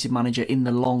Manchester United manager in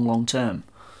the long term.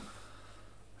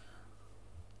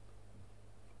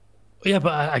 Yeah,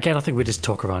 but again, I think we just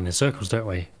talk around in circles, don't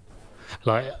we?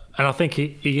 And I think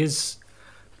he is.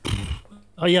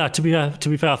 Oh yeah, to be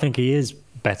fair, I think he is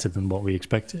better than what we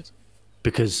expected.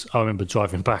 Because I remember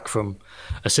driving back from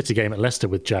a City game at Leicester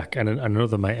with Jack and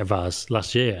another mate of ours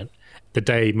last year, the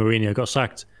day Mourinho got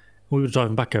sacked. We were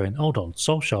driving back going, hold on,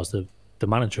 Solskjaer's the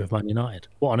manager of Man United.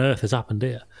 What on earth has happened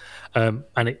here? And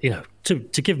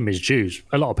to give him his dues,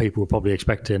 a lot of people were probably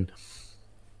expecting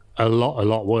a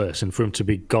lot worse, and for him to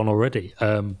be gone already.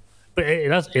 But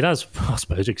it has, I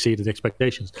suppose, exceeded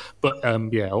expectations. But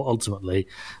ultimately,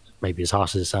 maybe as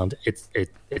harsh as it sounds,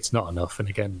 it's not enough. And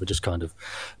again, we're just kind of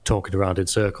talking around in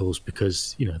circles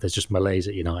because there's just malaise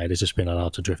at United. It's just been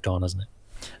allowed to drift on, hasn't it?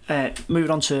 Moving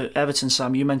on to Everton,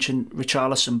 Sam, you mentioned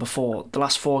Richarlison before. The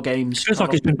last 4 games... It feels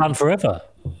like he's been banned forever.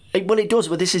 Well, it does,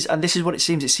 but this is what it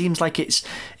seems. It seems like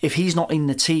if he's not in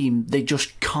the team, they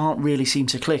just can't really seem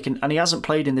to click. And he hasn't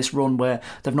played in this run where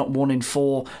they've not won in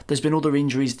 4. There's been other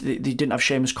injuries. They didn't have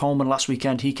Seamus Coleman last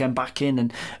weekend. He came back in.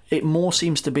 And it more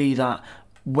seems to be that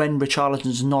when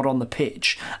Richarlison's not on the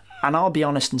pitch... And I'll be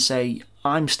honest and say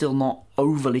I'm still not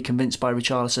overly convinced by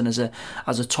Richarlison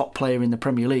as a top player in the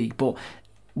Premier League, but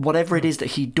whatever it is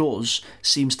that he does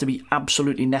seems to be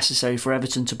absolutely necessary for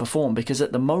Everton to perform, because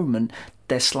at the moment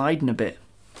they're sliding a bit.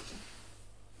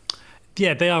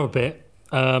 Yeah, they are a bit.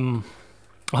 I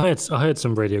heard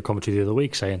some radio commentary the other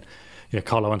week saying,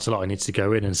 Carlo Ancelotti needs to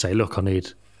go in and say, look, I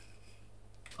need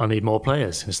more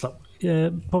players. And it's like, yeah,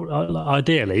 probably,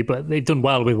 ideally, but they've done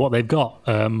well with what they've got.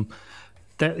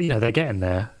 They're getting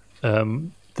there.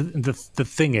 The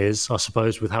thing is, I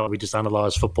suppose, with how we just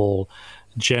analyse football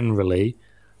generally,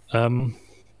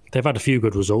 they've had a few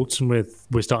good results, and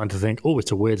we're starting to think, oh, it's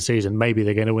a weird season. Maybe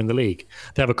they're going to win the league.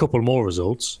 They have a couple more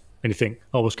results, and you think,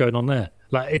 oh, what's going on there?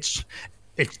 Like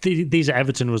these are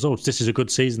Everton results. This is a good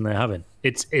season they're having.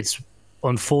 It's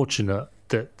unfortunate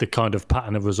that the kind of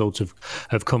pattern of results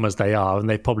have come as they are, and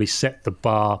they've probably set the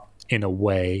bar in a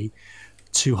way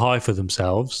too high for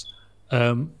themselves.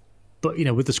 But,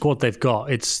 with the squad they've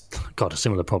got, it's got a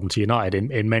similar problem to United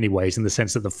in many ways, in the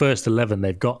sense that the first 11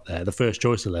 they've got there, the first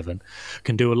choice 11,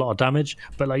 can do a lot of damage.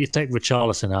 But you take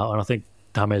Richarlison out, and I think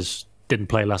James didn't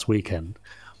play last weekend.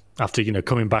 After,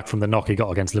 coming back from the knock he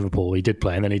got against Liverpool, he did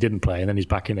play, and then he didn't play, and then he's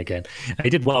back in again. And he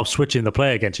did well switching the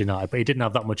play against United, but he didn't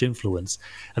have that much influence.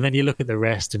 And then you look at the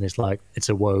rest, and it's like, it's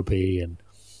Iwobi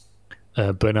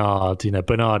and Bernard.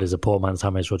 Bernard is a poor man's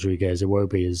James Rodriguez.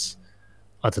 Iwobi is...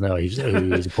 I don't know. He's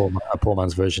a poor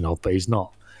man's version of, but he's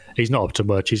not up to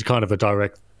much. He's kind of a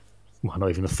direct, well,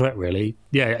 not even a threat really.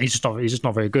 Yeah, he's just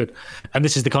not very good. And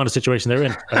this is the kind of situation they're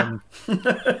in.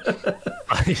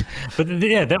 But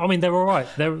yeah, they're all right.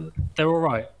 They're all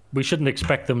right. We shouldn't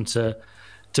expect them to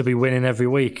be winning every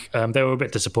week. They were a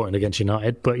bit disappointing against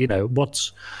United, but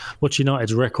what's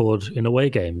United's record in away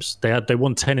games? They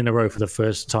won 10 in a row for the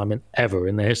first time ever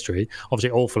in their history.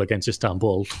 Obviously awful against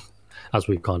Istanbul, as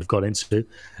we've kind of got into,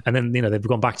 and then they've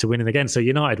gone back to winning again. So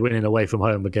United winning away from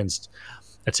home against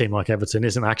a team like Everton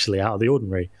isn't actually out of the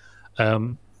ordinary.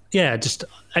 Just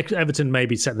Everton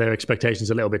maybe set their expectations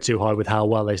a little bit too high with how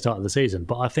well they started the season,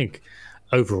 but I think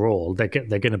overall they're going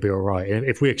to be all right.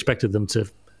 If we expected them to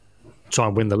try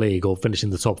and win the league or finish in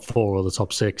the top 4 or the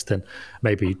top 6, then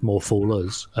maybe more fool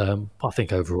us. I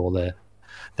think overall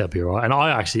they'll be all right. And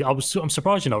I'm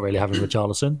surprised you're not really having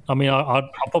Richarlison. I mean, I'll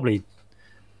probably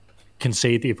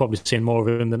concede that you've probably seen more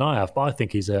of him than I have, but I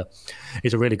think he's a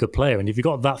really good player. And if you've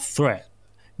got that threat,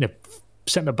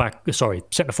 centre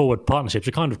forward partnerships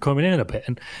are kind of coming in a bit.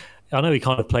 And I know he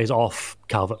kind of plays off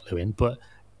Calvert-Lewin, but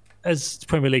as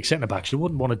Premier League centre backs, you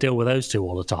wouldn't want to deal with those two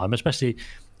all the time, especially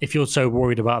if you're so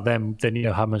worried about them. Then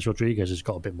James Rodriguez has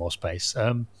got a bit more space.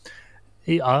 I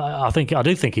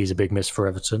do think he's a big miss for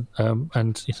Everton.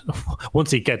 And once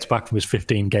he gets back from his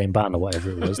 15-game ban or whatever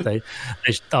it was,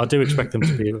 I do expect them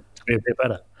to be a bit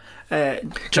better.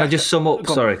 Can I just sum up?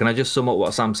 Can I just sum up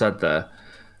what Sam said there?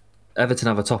 Everton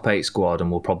have a top 8 squad and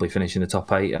will probably finish in the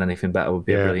top 8, and anything better would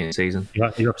be a brilliant season.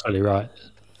 You're absolutely right.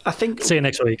 I think. See you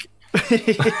next week.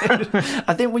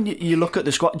 I think when you look at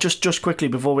the squad, just quickly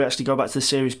before we actually go back to the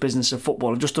serious business of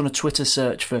football, I've just done a Twitter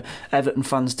search for Everton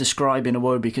fans describing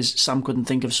Iwobi because Sam couldn't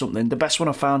think of something. The best one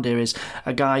I found here is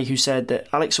a guy who said that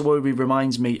Alex Iwobi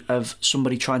reminds me of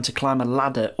somebody trying to climb a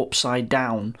ladder upside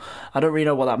down. I don't really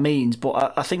know what that means,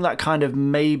 but I think that kind of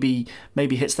maybe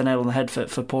hits the nail on the head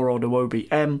for poor old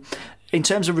Iwobi. In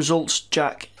terms of results,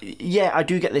 Jack, yeah, I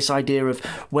do get this idea of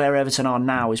where Everton are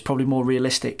now is probably more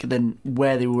realistic than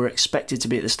where they were expected to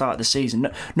be at the start of the season.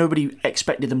 Nobody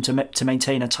expected them to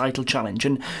maintain a title challenge.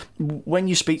 And when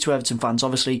you speak to Everton fans,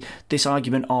 obviously this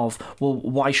argument of, well,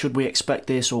 why should we expect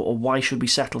this or why should we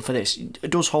settle for this?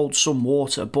 It does hold some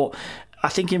water, but I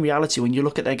think in reality, when you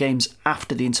look at their games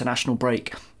after the international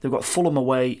break, they've got Fulham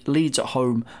away, Leeds at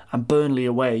home and Burnley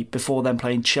away before then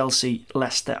playing Chelsea,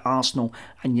 Leicester, Arsenal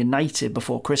and United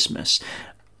before Christmas.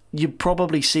 You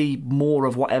probably see more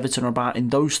of what Everton are about in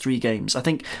those 3 games. I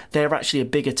think they're actually a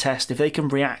bigger test. If they can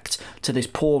react to this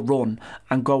poor run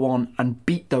and go on and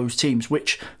beat those teams,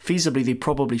 which feasibly they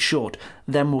probably should,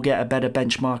 then we'll get a better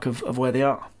benchmark of where they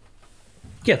are.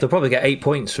 Yeah, they'll probably get 8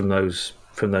 points from those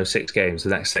 6 games,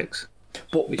 the next 6.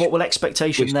 But will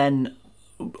expectation then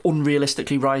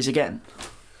unrealistically rise again?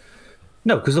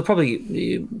 No, because they'll probably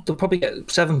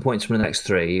get 7 points from the next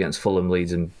 3 against Fulham,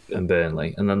 Leeds and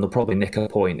Burnley, and then they'll probably nick a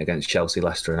point against Chelsea,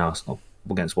 Leicester and Arsenal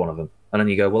against one of them. And then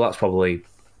you go, well, that's probably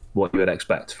what you would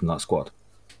expect from that squad.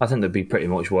 I think they'd be pretty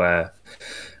much where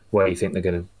you think they're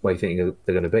going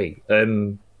to be.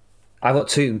 I've got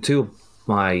two of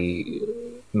my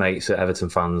mates at Everton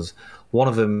fans. One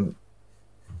of them,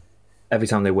 every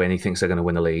time they win, he thinks they're going to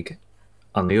win the league.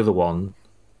 And the other one,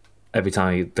 every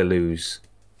time they lose,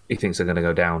 he thinks they're going to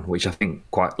go down, which I think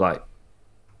quite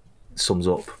sums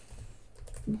up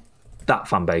that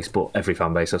fan base, but every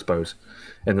fan base, I suppose.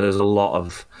 And there's a lot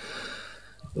of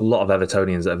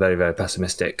Evertonians that are very, very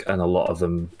pessimistic, and a lot of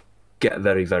them get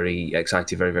very, very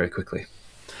excited very, very quickly.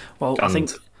 Well, and I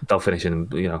think they'll finish in,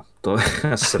 as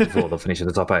I said before, they'll finish in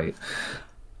the top 8.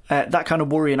 That kind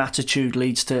of worrying attitude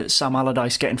leads to Sam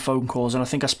Allardyce getting phone calls, and I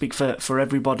think I speak for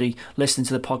everybody listening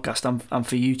to the podcast and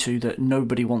for you two that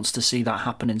nobody wants to see that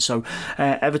happening. So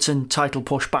Everton title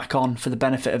push back on for the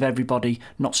benefit of everybody,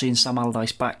 not seeing Sam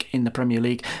Allardyce back in the Premier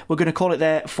League. We're going to call it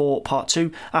there for part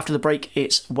 2. After the break,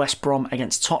 it's West Brom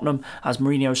against Tottenham as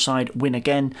Mourinho's side win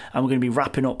again, and we're going to be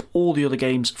wrapping up all the other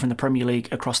games from the Premier League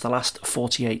across the last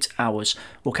 48 hours.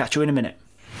 We'll catch you in a minute.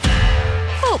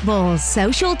 Football's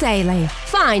Social Daily.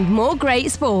 Find more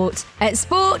great sport at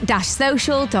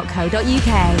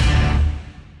sport-social.co.uk.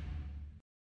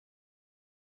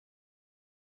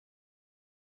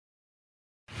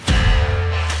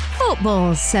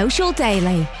 Football's Social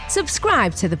Daily.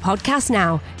 Subscribe to the podcast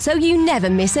now so you never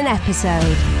miss an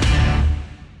episode.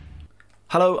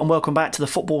 Hello and welcome back to the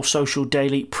Football Social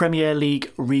Daily Premier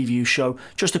League review show.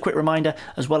 Just a quick reminder,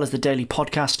 as well as the daily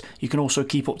podcast, you can also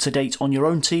keep up to date on your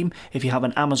own team. If you have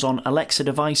an Amazon Alexa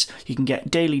device, you can get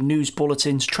daily news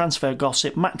bulletins, transfer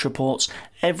gossip, match reports,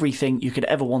 everything you could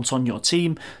ever want on your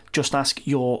team. Just ask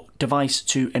your device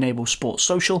to enable Sports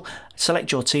Social,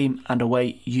 select your team and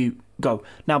away you go.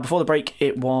 Now, before the break,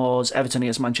 it was Everton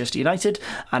against Manchester United,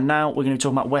 and now we're going to be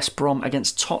talking about West Brom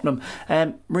against Tottenham.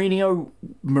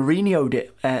 Mourinho'd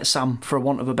it, Sam, for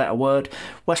want of a better word.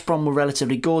 West Brom were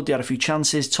relatively good. They had a few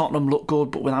chances. Tottenham looked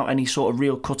good, but without any sort of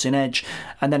real cutting edge.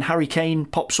 And then Harry Kane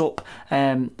pops up.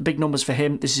 Big numbers for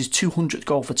him. This is his 200th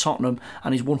goal for Tottenham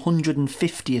and his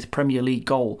 150th Premier League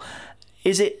goal.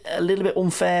 Is it a little bit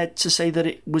unfair to say that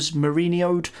it was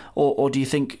Mourinho'd, or do you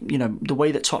think, the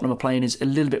way that Tottenham are playing is a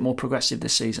little bit more progressive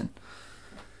this season?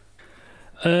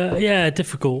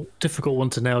 Difficult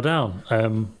one to nail down.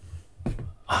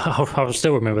 I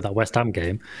still remember that West Ham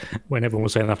game when everyone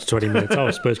was saying after 20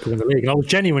 minutes, Spurs could win the league. And I was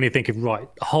genuinely thinking, right,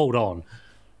 hold on.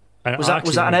 And was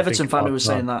that an Everton fan who was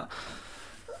saying that?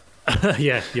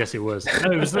 Yes, it was.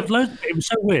 No, it was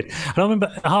so weird. And I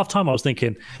remember at half time I was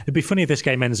thinking it'd be funny if this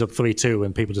game ends up 3-2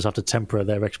 and people just have to temper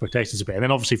their expectations a bit. And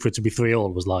then obviously for it to be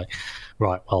 3-3 was like,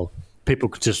 right, well, people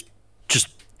could just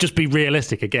be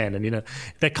realistic again. And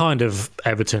they're kind of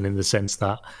Everton in the sense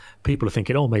that people are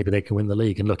thinking, maybe they can win the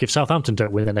league. And look, if Southampton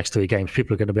don't win the next 3 games,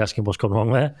 people are going to be asking what's gone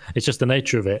wrong there. It's just the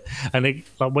nature of it. And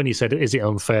when you said, is it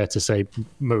unfair to say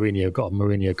Mourinho got a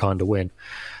Mourinho kind of win?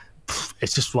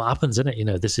 It's just what happens, isn't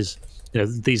it? This is,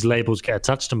 these labels get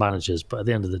attached to managers, but at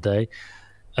the end of the day,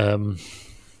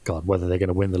 whether they're going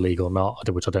to win the league or not,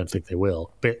 which I don't think they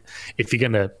will. But if you're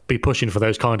going to be pushing for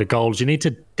those kind of goals, you need to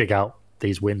dig out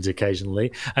these wins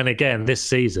occasionally. And again, this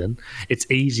season, it's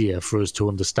easier for us to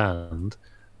understand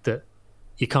that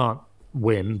you can't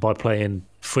win by playing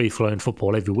free-flowing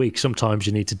football every week. Sometimes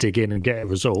you need to dig in and get a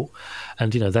result.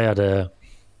 And they had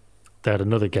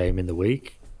another game in the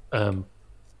week. The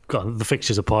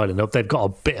fixtures are piling up. They've got a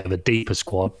bit of a deeper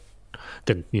squad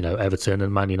than Everton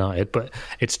and Man United, but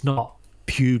it's not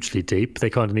hugely deep. They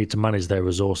kind of need to manage their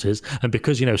resources, and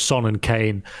because Son and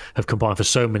Kane have combined for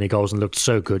so many goals and looked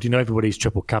so good, everybody's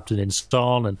triple captain in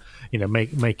Son, and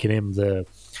making him the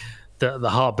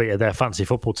heartbeat of their fantasy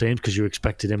football teams because you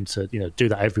expected him to do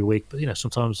that every week. But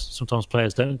sometimes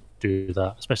players don't do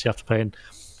that, especially after playing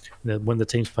when the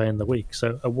team's playing the week.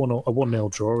 So a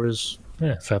 1-0 draw is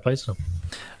fair play to them.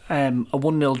 A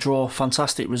 1-0 draw,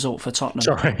 fantastic result for Tottenham.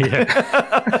 Sorry, yeah.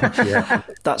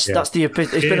 That's the.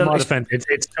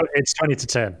 It's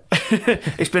 20-10.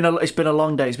 It's been a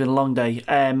long day.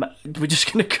 We're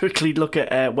just going to quickly look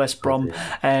at West Brom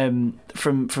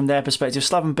from their perspective.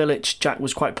 Slaven Bilic, Jack,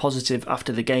 was quite positive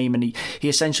after the game, and he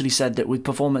essentially said that with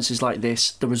performances like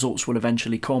this, the results will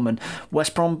eventually come. And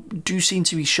West Brom do seem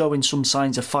to be showing some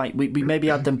signs of fight. We maybe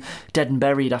had them dead and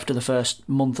buried after the first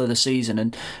month of the season,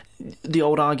 and the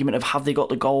old argument of have they got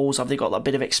the goals, have they got that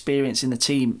bit of experience in the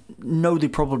team? No, they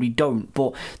probably don't,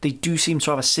 but they do seem to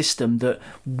have a system that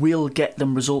will get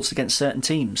them results against certain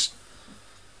teams.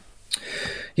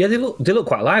 Yeah, they look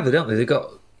quite lively, don't they? They've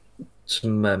got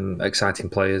some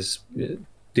exciting players.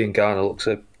 Dean Garner looks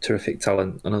a terrific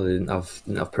talent. I know they didn't have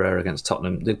Pereira against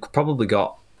Tottenham. They've probably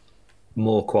got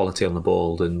more quality on the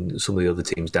ball than some of the other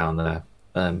teams down there,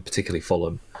 particularly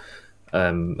Fulham,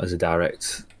 as a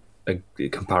direct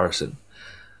comparison.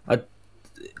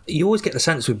 You always get the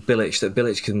sense with Bilic that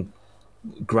Bilic can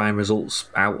grind results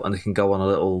out and they can go on a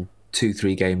little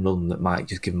 2-3 game run that might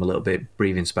just give them a little bit of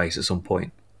breathing space at some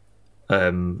point.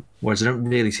 Whereas I don't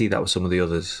really see that with some of the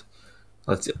others.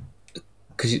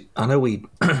 Because I know we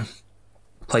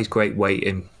plays great weight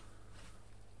in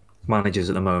managers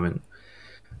at the moment,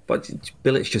 but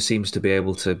Bilic just seems to be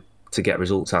able to get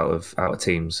results out of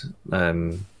teams.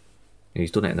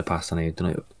 He's done it in the past, and he's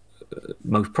done it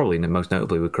most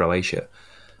notably with Croatia,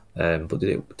 but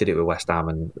did it with West Ham,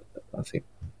 and I think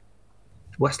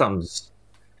West Ham's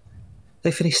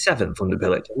they finished 7th under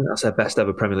Bilic. I think that's their best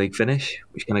ever Premier League finish,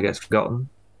 which kind of gets forgotten.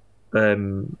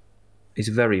 He's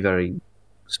a very, very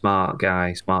smart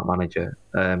guy, smart manager,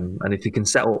 and if he can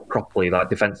set up properly, like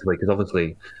defensively, because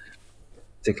obviously,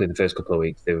 particularly in the first couple of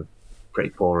weeks, they were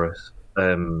pretty porous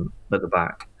at the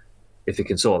back. If they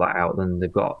can sort that out, then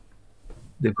they've got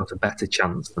a better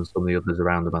chance than some of the others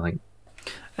around them, I think.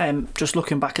 Just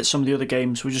looking back at some of the other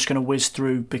games, we're just going to whiz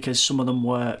through because some of them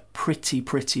were pretty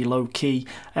low key.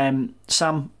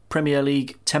 Sam, Premier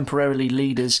League temporarily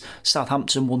leaders,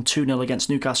 Southampton won 2-0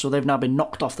 against Newcastle. They've now been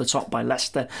knocked off the top by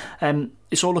Leicester.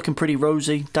 It's all looking pretty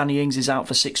rosy. Danny Ings is out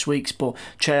for 6 weeks, but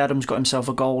Che Adams got himself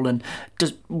a goal. And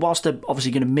whilst they're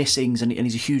obviously going to miss Ings, and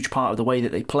he's a huge part of the way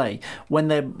that they play, when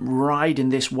they're riding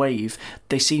this wave,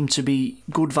 they seem to be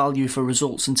good value for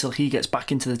results until he gets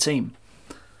back into the team.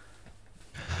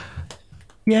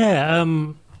 Yeah,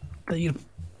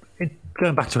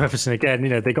 going back to Everton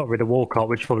again, they got rid of Walcott,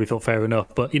 which probably thought fair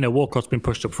enough. But Walcott's been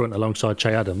pushed up front alongside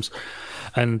Che Adams,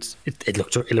 and it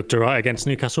looked all right against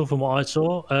Newcastle from what I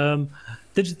saw.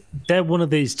 They're one of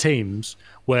these teams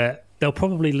where they'll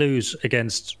probably lose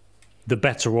against the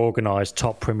better organised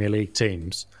top Premier League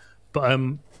teams, but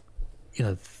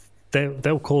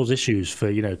they'll cause issues for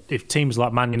if teams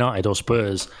like Man United or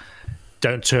Spurs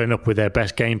don't turn up with their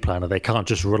best game plan, or they can't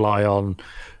just rely on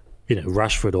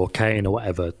Rashford or Kane or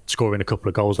whatever scoring a couple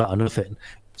of goals out of nothing.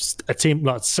 A team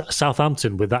like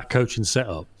Southampton with that coaching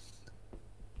setup,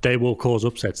 they will cause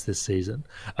upsets this season.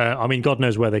 God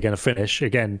knows where they're going to finish.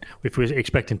 Again, if we're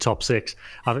expecting top 6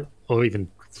 or even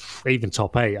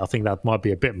top 8, I think that might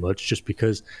be a bit much, just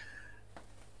because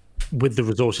with the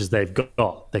resources they've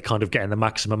got, they're kind of getting the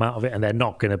maximum out of it, and they're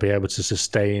not going to be able to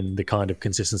sustain the kind of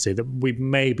consistency that we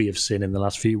maybe have seen in the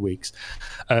last few weeks.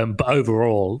 But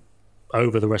overall,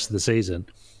 over the rest of the season,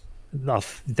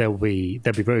 they'll be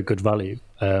very good value.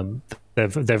 They're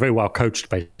very well coached,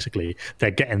 basically.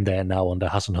 They're getting there now under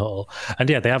Hasenhüttl. And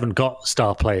they haven't got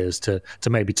star players to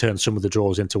maybe turn some of the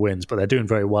draws into wins, but they're doing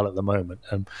very well at the moment.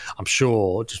 And I'm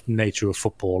sure just nature of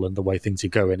football and the way things are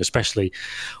going, especially,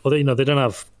 although they don't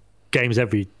have games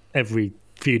every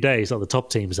few days like the top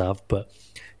teams have, but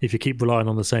if you keep relying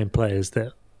on the same players,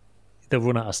 they'll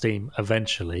run out of steam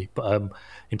eventually. But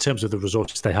in terms of the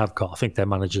resources they have got, I think they're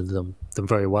managing them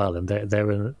very well, and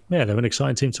they're an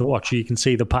exciting team to watch. You can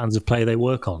see the patterns of play they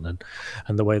work on, and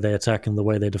the way they attack and the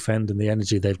way they defend and the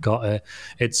energy they've got.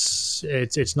 It's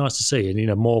nice to see,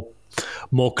 and more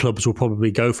clubs will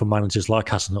probably go for managers like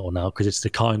Hasenhüttl now, because it's the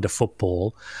kind of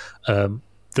football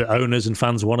that owners and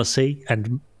fans want to see,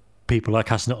 and people like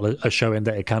Hasenhüttl are showing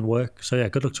that it can work. So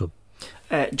good luck to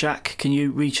them. Jack, can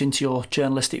you reach into your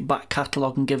journalistic back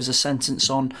catalogue and give us a sentence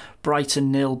on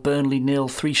Brighton 0, Burnley 0,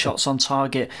 3 shots on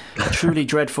target? A truly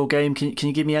dreadful game. Can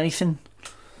you give me anything?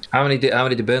 How many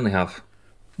did Burnley have?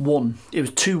 1. It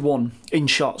was 2-1 in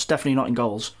shots, definitely not in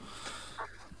goals.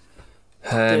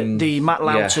 The Matt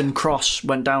Loughton cross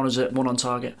went down as a 1 on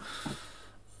target.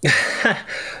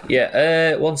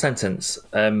 One sentence.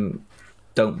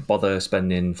 Don't bother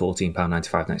spending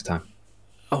 £14.95 next time.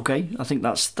 Okay, I think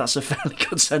that's a fairly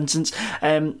good sentence.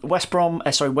 West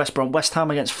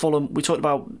Ham against Fulham. We talked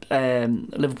about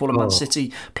Liverpool and Man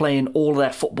City playing all of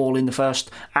their football in the first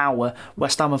hour.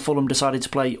 West Ham and Fulham decided to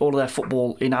play all of their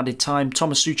football in added time.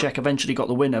 Thomas Souček eventually got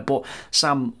the winner, but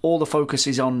Sam, all the focus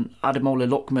is on Ademola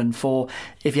Lookman for,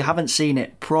 if you haven't seen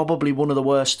it, probably one of the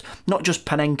worst, not just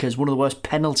Panenkas, one of the worst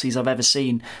penalties I've ever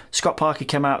seen. Scott Parker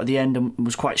came out at the end and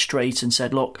was quite straight and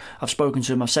said, look, I've spoken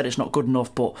to him, I've said it's not good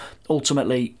enough, but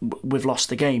ultimately we've lost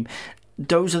the game.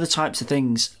 Those are the types of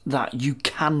things that you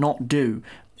cannot do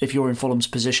if you're in Fulham's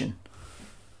position.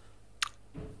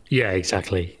 Yeah,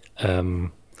 exactly.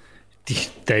 They've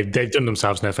done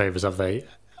themselves no favours, have they?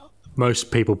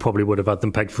 Most people probably would have had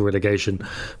them pegged for relegation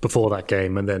before that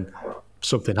game, and then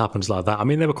something happens like that. I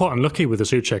mean, they were quite unlucky with the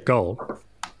Souček goal.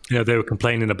 They were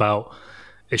complaining about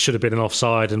it should have been an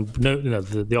offside, and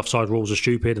the offside rules are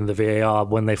stupid, and the VAR,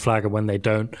 when they flag and when they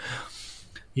don't.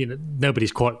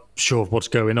 Nobody's quite sure of what's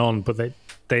going on, but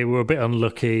they were a bit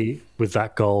unlucky with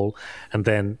that goal. And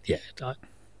then,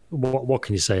 what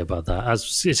can you say about that?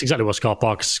 It's exactly what Scott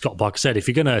Parker said. If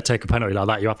you're going to take a penalty like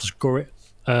that, you have to score it.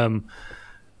 I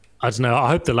don't know. I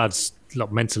hope the lad's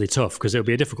mentally tough, because it'll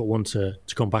be a difficult one to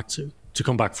come back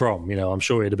from. I'm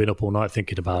sure he'd have been up all night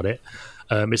thinking about it.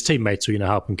 His teammates will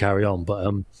help him carry on, but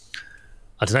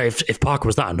I don't know if Parker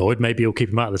was that annoyed, maybe he'll keep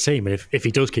him out of the team. And if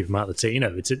he does keep him out of the team,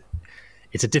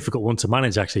 it's a difficult one to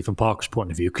manage, actually, from Parker's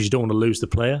point of view, because you don't want to lose the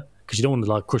player, because you don't want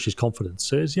to crush his confidence.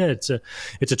 So it's a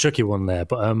tricky one there.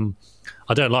 But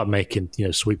I don't like making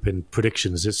sweeping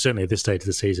predictions. It's certainly at this stage of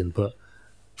the season. But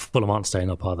Fulham aren't staying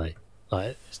up, are they?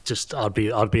 It's just I'd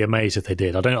be amazed if they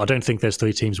did. I don't think there's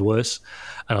 3 teams worse,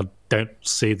 and I don't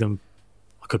see them.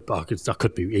 I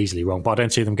could be easily wrong, but I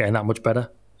don't see them getting that much better.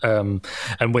 And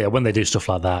when they do stuff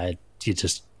like that,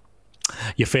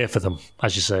 you fear for them,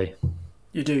 as you say.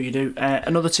 You do.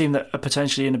 Another team that are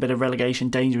potentially in a bit of relegation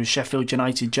danger is Sheffield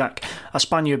United. Jack, I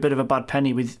span you a bit of a bad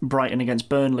penny with Brighton against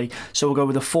Burnley, so we'll go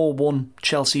with a 4-1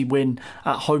 Chelsea win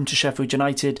at home to Sheffield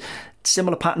United.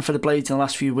 Similar pattern for the Blades in the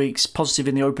last few weeks, positive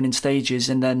in the opening stages,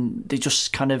 and then they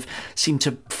just kind of seem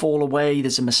to fall away.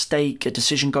 There's a mistake, a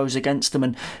decision goes against them,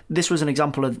 and this was an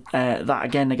example of that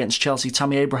again against Chelsea.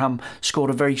 Tammy Abraham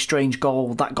scored a very strange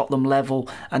goal that got them level,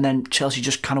 and then Chelsea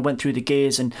just kind of went through the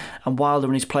gears, and Wilder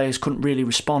and his players couldn't really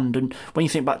respond. And when you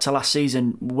think back to last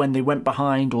season, when they went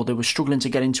behind or they were struggling to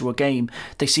get into a game,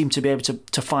 they seemed to be able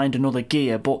to find another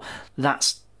gear, but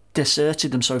that's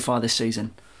deserted them so far this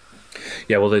season.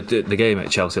 Yeah, well, the game at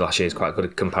Chelsea last year is quite a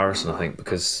good comparison, I think,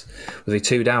 because they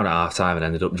 2 down at half time and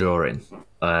ended up drawing.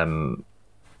 And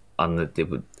they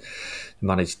would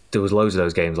manage. There was loads of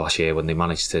those games last year when they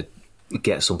managed to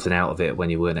get something out of it when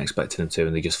you weren't expecting them to,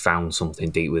 and they just found something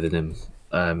deep within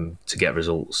them to get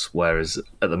results. Whereas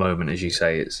at the moment, as you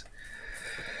say,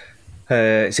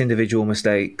 it's individual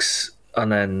mistakes,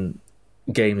 and then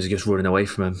games are just running away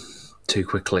from them too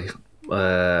quickly.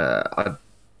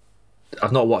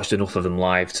 I've not watched enough of them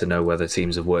live to know whether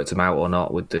teams have worked them out or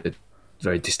not with the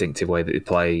very distinctive way that they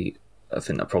play. I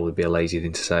think that'd probably be a lazy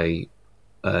thing to say.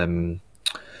 I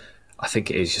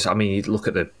think it is just. I mean, you look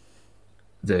at I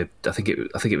think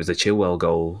it was the Chilwell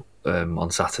goal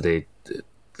on Saturday.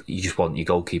 You just want your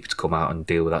goalkeeper to come out and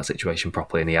deal with that situation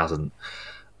properly, and he hasn't.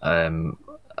 And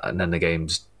then the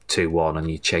game's 2-1, and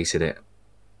you're chasing it,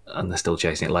 and they're still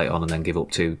chasing it late on, and then give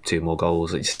up two more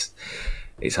goals.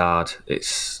 It's hard.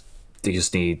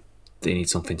 They need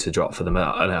something to drop for them.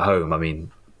 And at home, I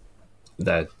mean,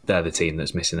 they're the team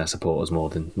that's missing their supporters more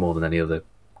than any other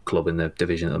club in the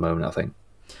division at the moment, I think.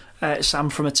 Sam,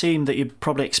 from a team that you'd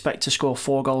probably expect to score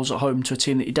 4 goals at home to a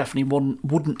team that you definitely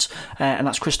wouldn't, and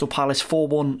that's Crystal Palace,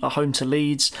 4-1 at home to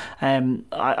Leeds.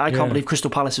 I can't believe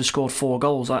Crystal Palace have scored 4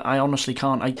 goals. I honestly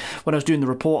can't. When I was doing the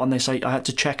report on this, I had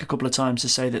to check a couple of times to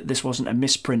say that this wasn't a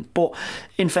misprint. But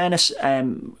in fairness,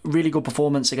 really good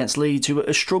performance against Leeds, who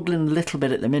are struggling a little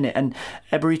bit at the minute. And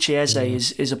Eberechi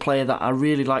Eze is a player that I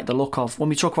really like the look of. When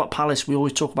we talk about Palace, we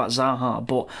always talk about Zaha,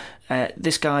 but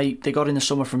this guy they got in the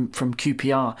summer from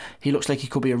QPR, he looks like he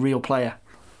could be a real player.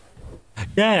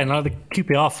 Yeah, and like the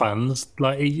QPR fans,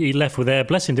 like he left with their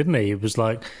blessing, didn't he? It was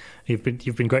like, you've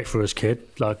been great for us, kid.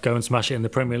 Like, go and smash it in the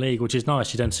Premier League, which is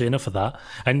nice. You don't see enough of that,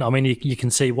 and I mean, you can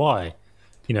see why.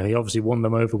 You know, he obviously won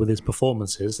them over with his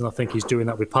performances, and I think he's doing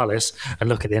that with Palace. And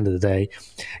look, at the end of the day,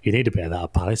 you need a bit of that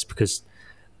at Palace because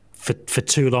for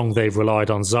too long they've relied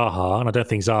on Zaha, and I don't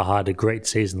think Zaha had a great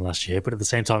season last year. But at the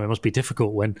same time, it must be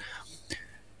difficult when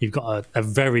you've got a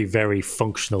very, very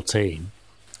functional team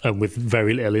and with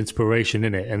very little inspiration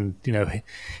in it. And, you know,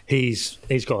 he's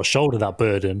got to shoulder that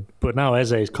burden. But now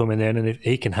Eze's coming in, and if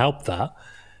he can help that,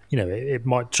 you know, it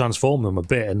might transform them a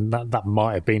bit. And that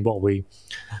might have been what we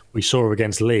saw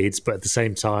against Leeds. But at the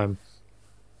same time,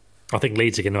 I think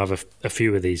Leeds are going to have a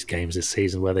few of these games this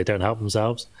season where they don't help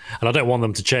themselves. And I don't want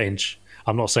them to change.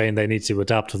 I'm not saying they need to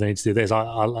adapt or they need to do this.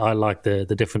 I like the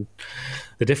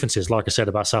differences. Like I said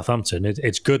about Southampton,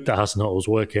 it's good that Hasenhüttl's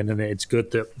working, and it's good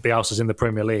that Bielsa's in the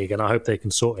Premier League, and I hope they can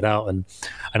sort it out and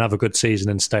have a good season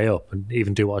and stay up and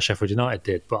even do what Sheffield United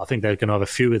did. But I think they're going to have a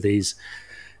few of these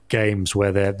games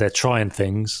where they're trying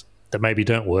things that maybe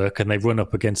don't work, and they run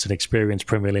up against an experienced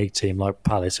Premier League team like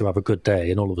Palace who have a good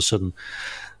day, and all of a sudden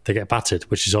they get battered,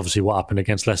 which is obviously what happened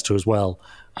against Leicester as well.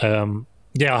 I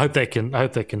hope they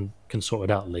can sort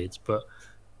it out, Leeds. But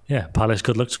yeah, Palace,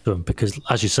 good luck to them, because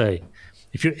as you say,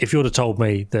 if you would have told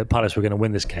me that Palace were going to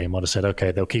win this game, I'd have said,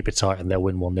 okay, they'll keep it tight and they'll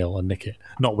win 1-0 and nick it,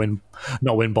 not win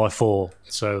by 4.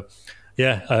 So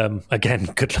yeah, again,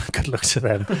 good luck to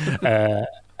them.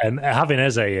 And having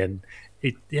Eze in,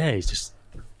 he just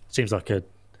seems like a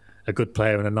good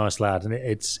player and a nice lad, and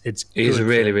he's a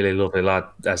really, really lovely lad.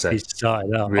 Eze. He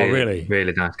started out. Really,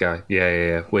 really nice guy.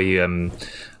 Yeah.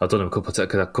 I've done him a couple of times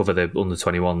because I cover the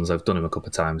under-21s. I've done him a couple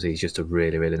of times. He's just a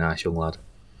really, really nice young lad.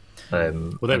 Well,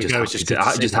 there we go. Just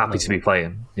happy to be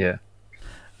playing. Yeah.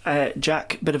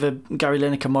 Jack, bit of a Gary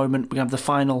Lineker moment. We have the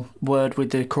final word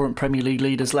with the current Premier League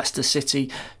leaders, Leicester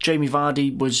City. Jamie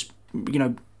Vardy was,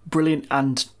 brilliant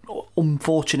and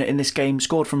unfortunate in this game,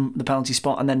 scored from the penalty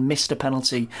spot and then missed a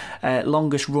penalty.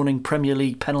 Longest running Premier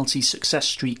League penalty success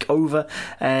streak over.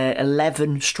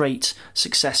 11 straight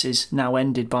successes now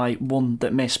ended by one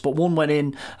that missed, but one went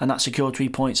in and that secured 3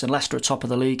 points, and Leicester at top of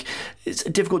the league. It's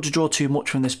difficult to draw too much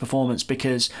from this performance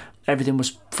because everything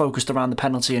was focused around the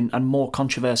penalty and more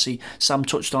controversy. Sam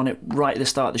touched on it right at the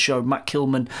start of the show. Matt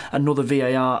Kilman, another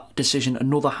VAR decision,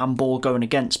 another handball going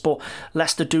against. But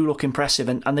Leicester do look impressive,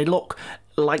 and they look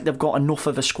like they've got enough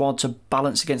of a squad to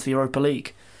balance against the Europa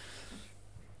League.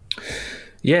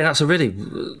 Yeah, that's a really,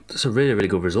 really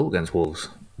good result against Wolves.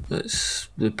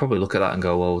 We'd probably look at that and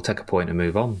go, well, we'll take a point and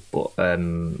move on. But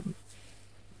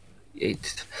we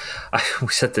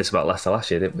said this about Leicester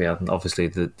last year, didn't we? And obviously,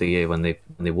 the year when they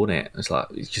won it,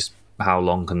 it's just how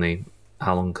long can they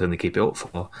keep it up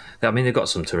for? I mean, they've got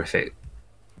some terrific,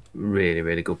 really,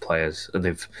 really good players, and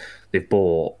they've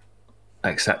bought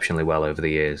exceptionally well over the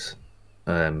years.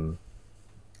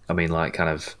 I mean, like, kind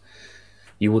of,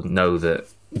 you wouldn't know that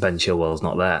Ben Chilwell's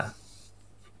not there,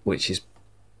 which is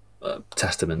a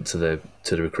testament to the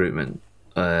recruitment.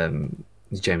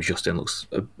 James Justin looks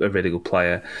a really good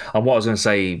player. And what I was going to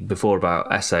say before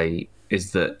about Esse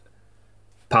is that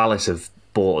Palace have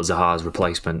bought Zaha's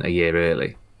replacement a year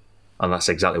early, and that's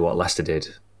exactly what Leicester did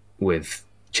with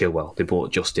Chilwell. They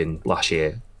bought Justin last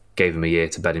year, gave him a year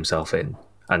to bed himself in,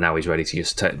 and now he's ready to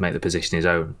just make the position his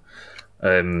own.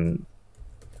 And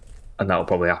that'll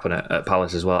probably happen at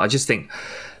Palace as well. I just think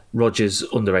Rodgers,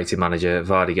 underrated manager.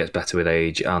 Vardy gets better with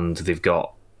age, and they've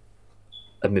got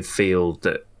a midfield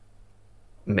that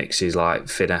mixes like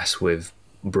finesse with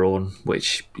brawn,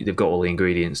 which they've got all the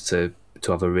ingredients to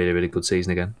have a really, really good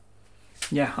season again.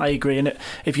 Yeah, I agree. And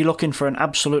if you're looking for an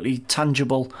absolutely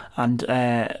tangible and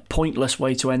pointless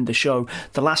way to end the show,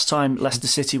 the last time Leicester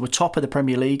City were top of the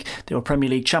Premier League, they were Premier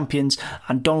League champions,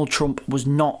 and Donald Trump was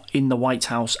not in the White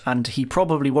House, and he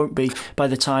probably won't be by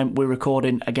the time we're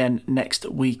recording again next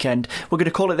weekend. We're going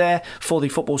to call it there for the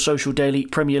Football Social Daily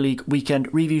Premier League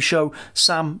Weekend Review Show.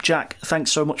 Sam, Jack,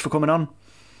 thanks so much for coming on.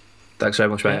 Thanks very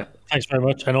much, mate. Yeah, thanks very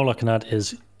much. And all I can add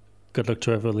is good luck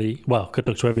to every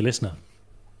listener.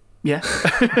 Yeah.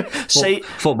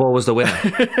 Football was the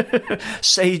winner.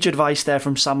 Sage advice there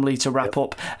from Sam Lee to wrap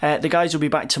up. The guys will be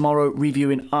back tomorrow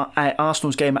reviewing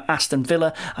Arsenal's game at Aston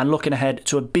Villa and looking ahead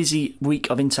to a busy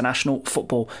week of international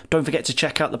football. Don't forget to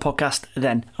check out the podcast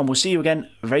then, and we'll see you again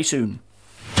very soon.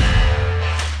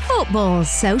 Football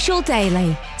Social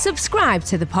Daily. Subscribe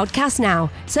to the podcast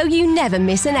now so you never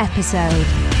miss an episode.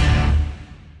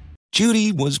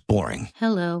 Judy was boring.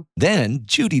 Hello. Then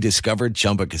Judy discovered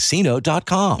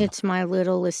ChumbaCasino.com. It's my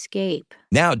little escape.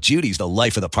 Now Judy's the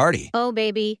life of the party. Oh,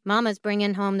 baby, mama's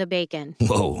bringing home the bacon.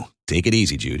 Whoa, take it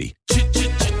easy, Judy.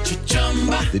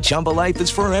 The Chumba life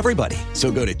is for everybody. So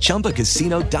go to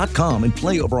ChumbaCasino.com and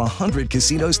play over 100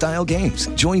 casino-style games.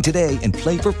 Join today and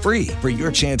play for free for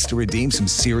your chance to redeem some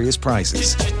serious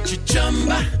prizes.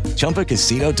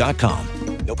 ChumbaCasino.com.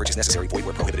 No purchase necessary. Void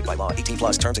where prohibited by law.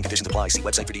 18+ terms and conditions apply. See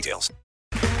website for details.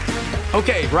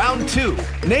 Okay, round two.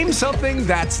 Name something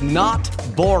that's not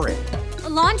boring. A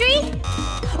laundry?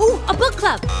 Ooh, a book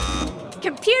club.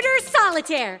 Computer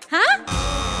solitaire, huh?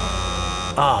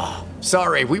 Ah,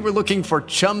 sorry. We were looking for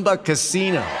Chumba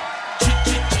Casino.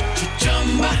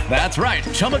 That's right.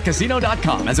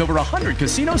 ChumbaCasino.com has over 100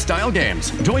 casino-style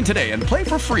games. Join today and play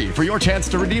for free for your chance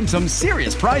to redeem some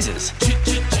serious prizes.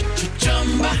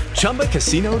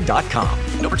 ChumbaCasino.com.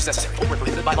 No purchase necessary. Void where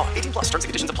prohibited by law. 18+ terms and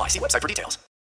conditions apply. See website for details.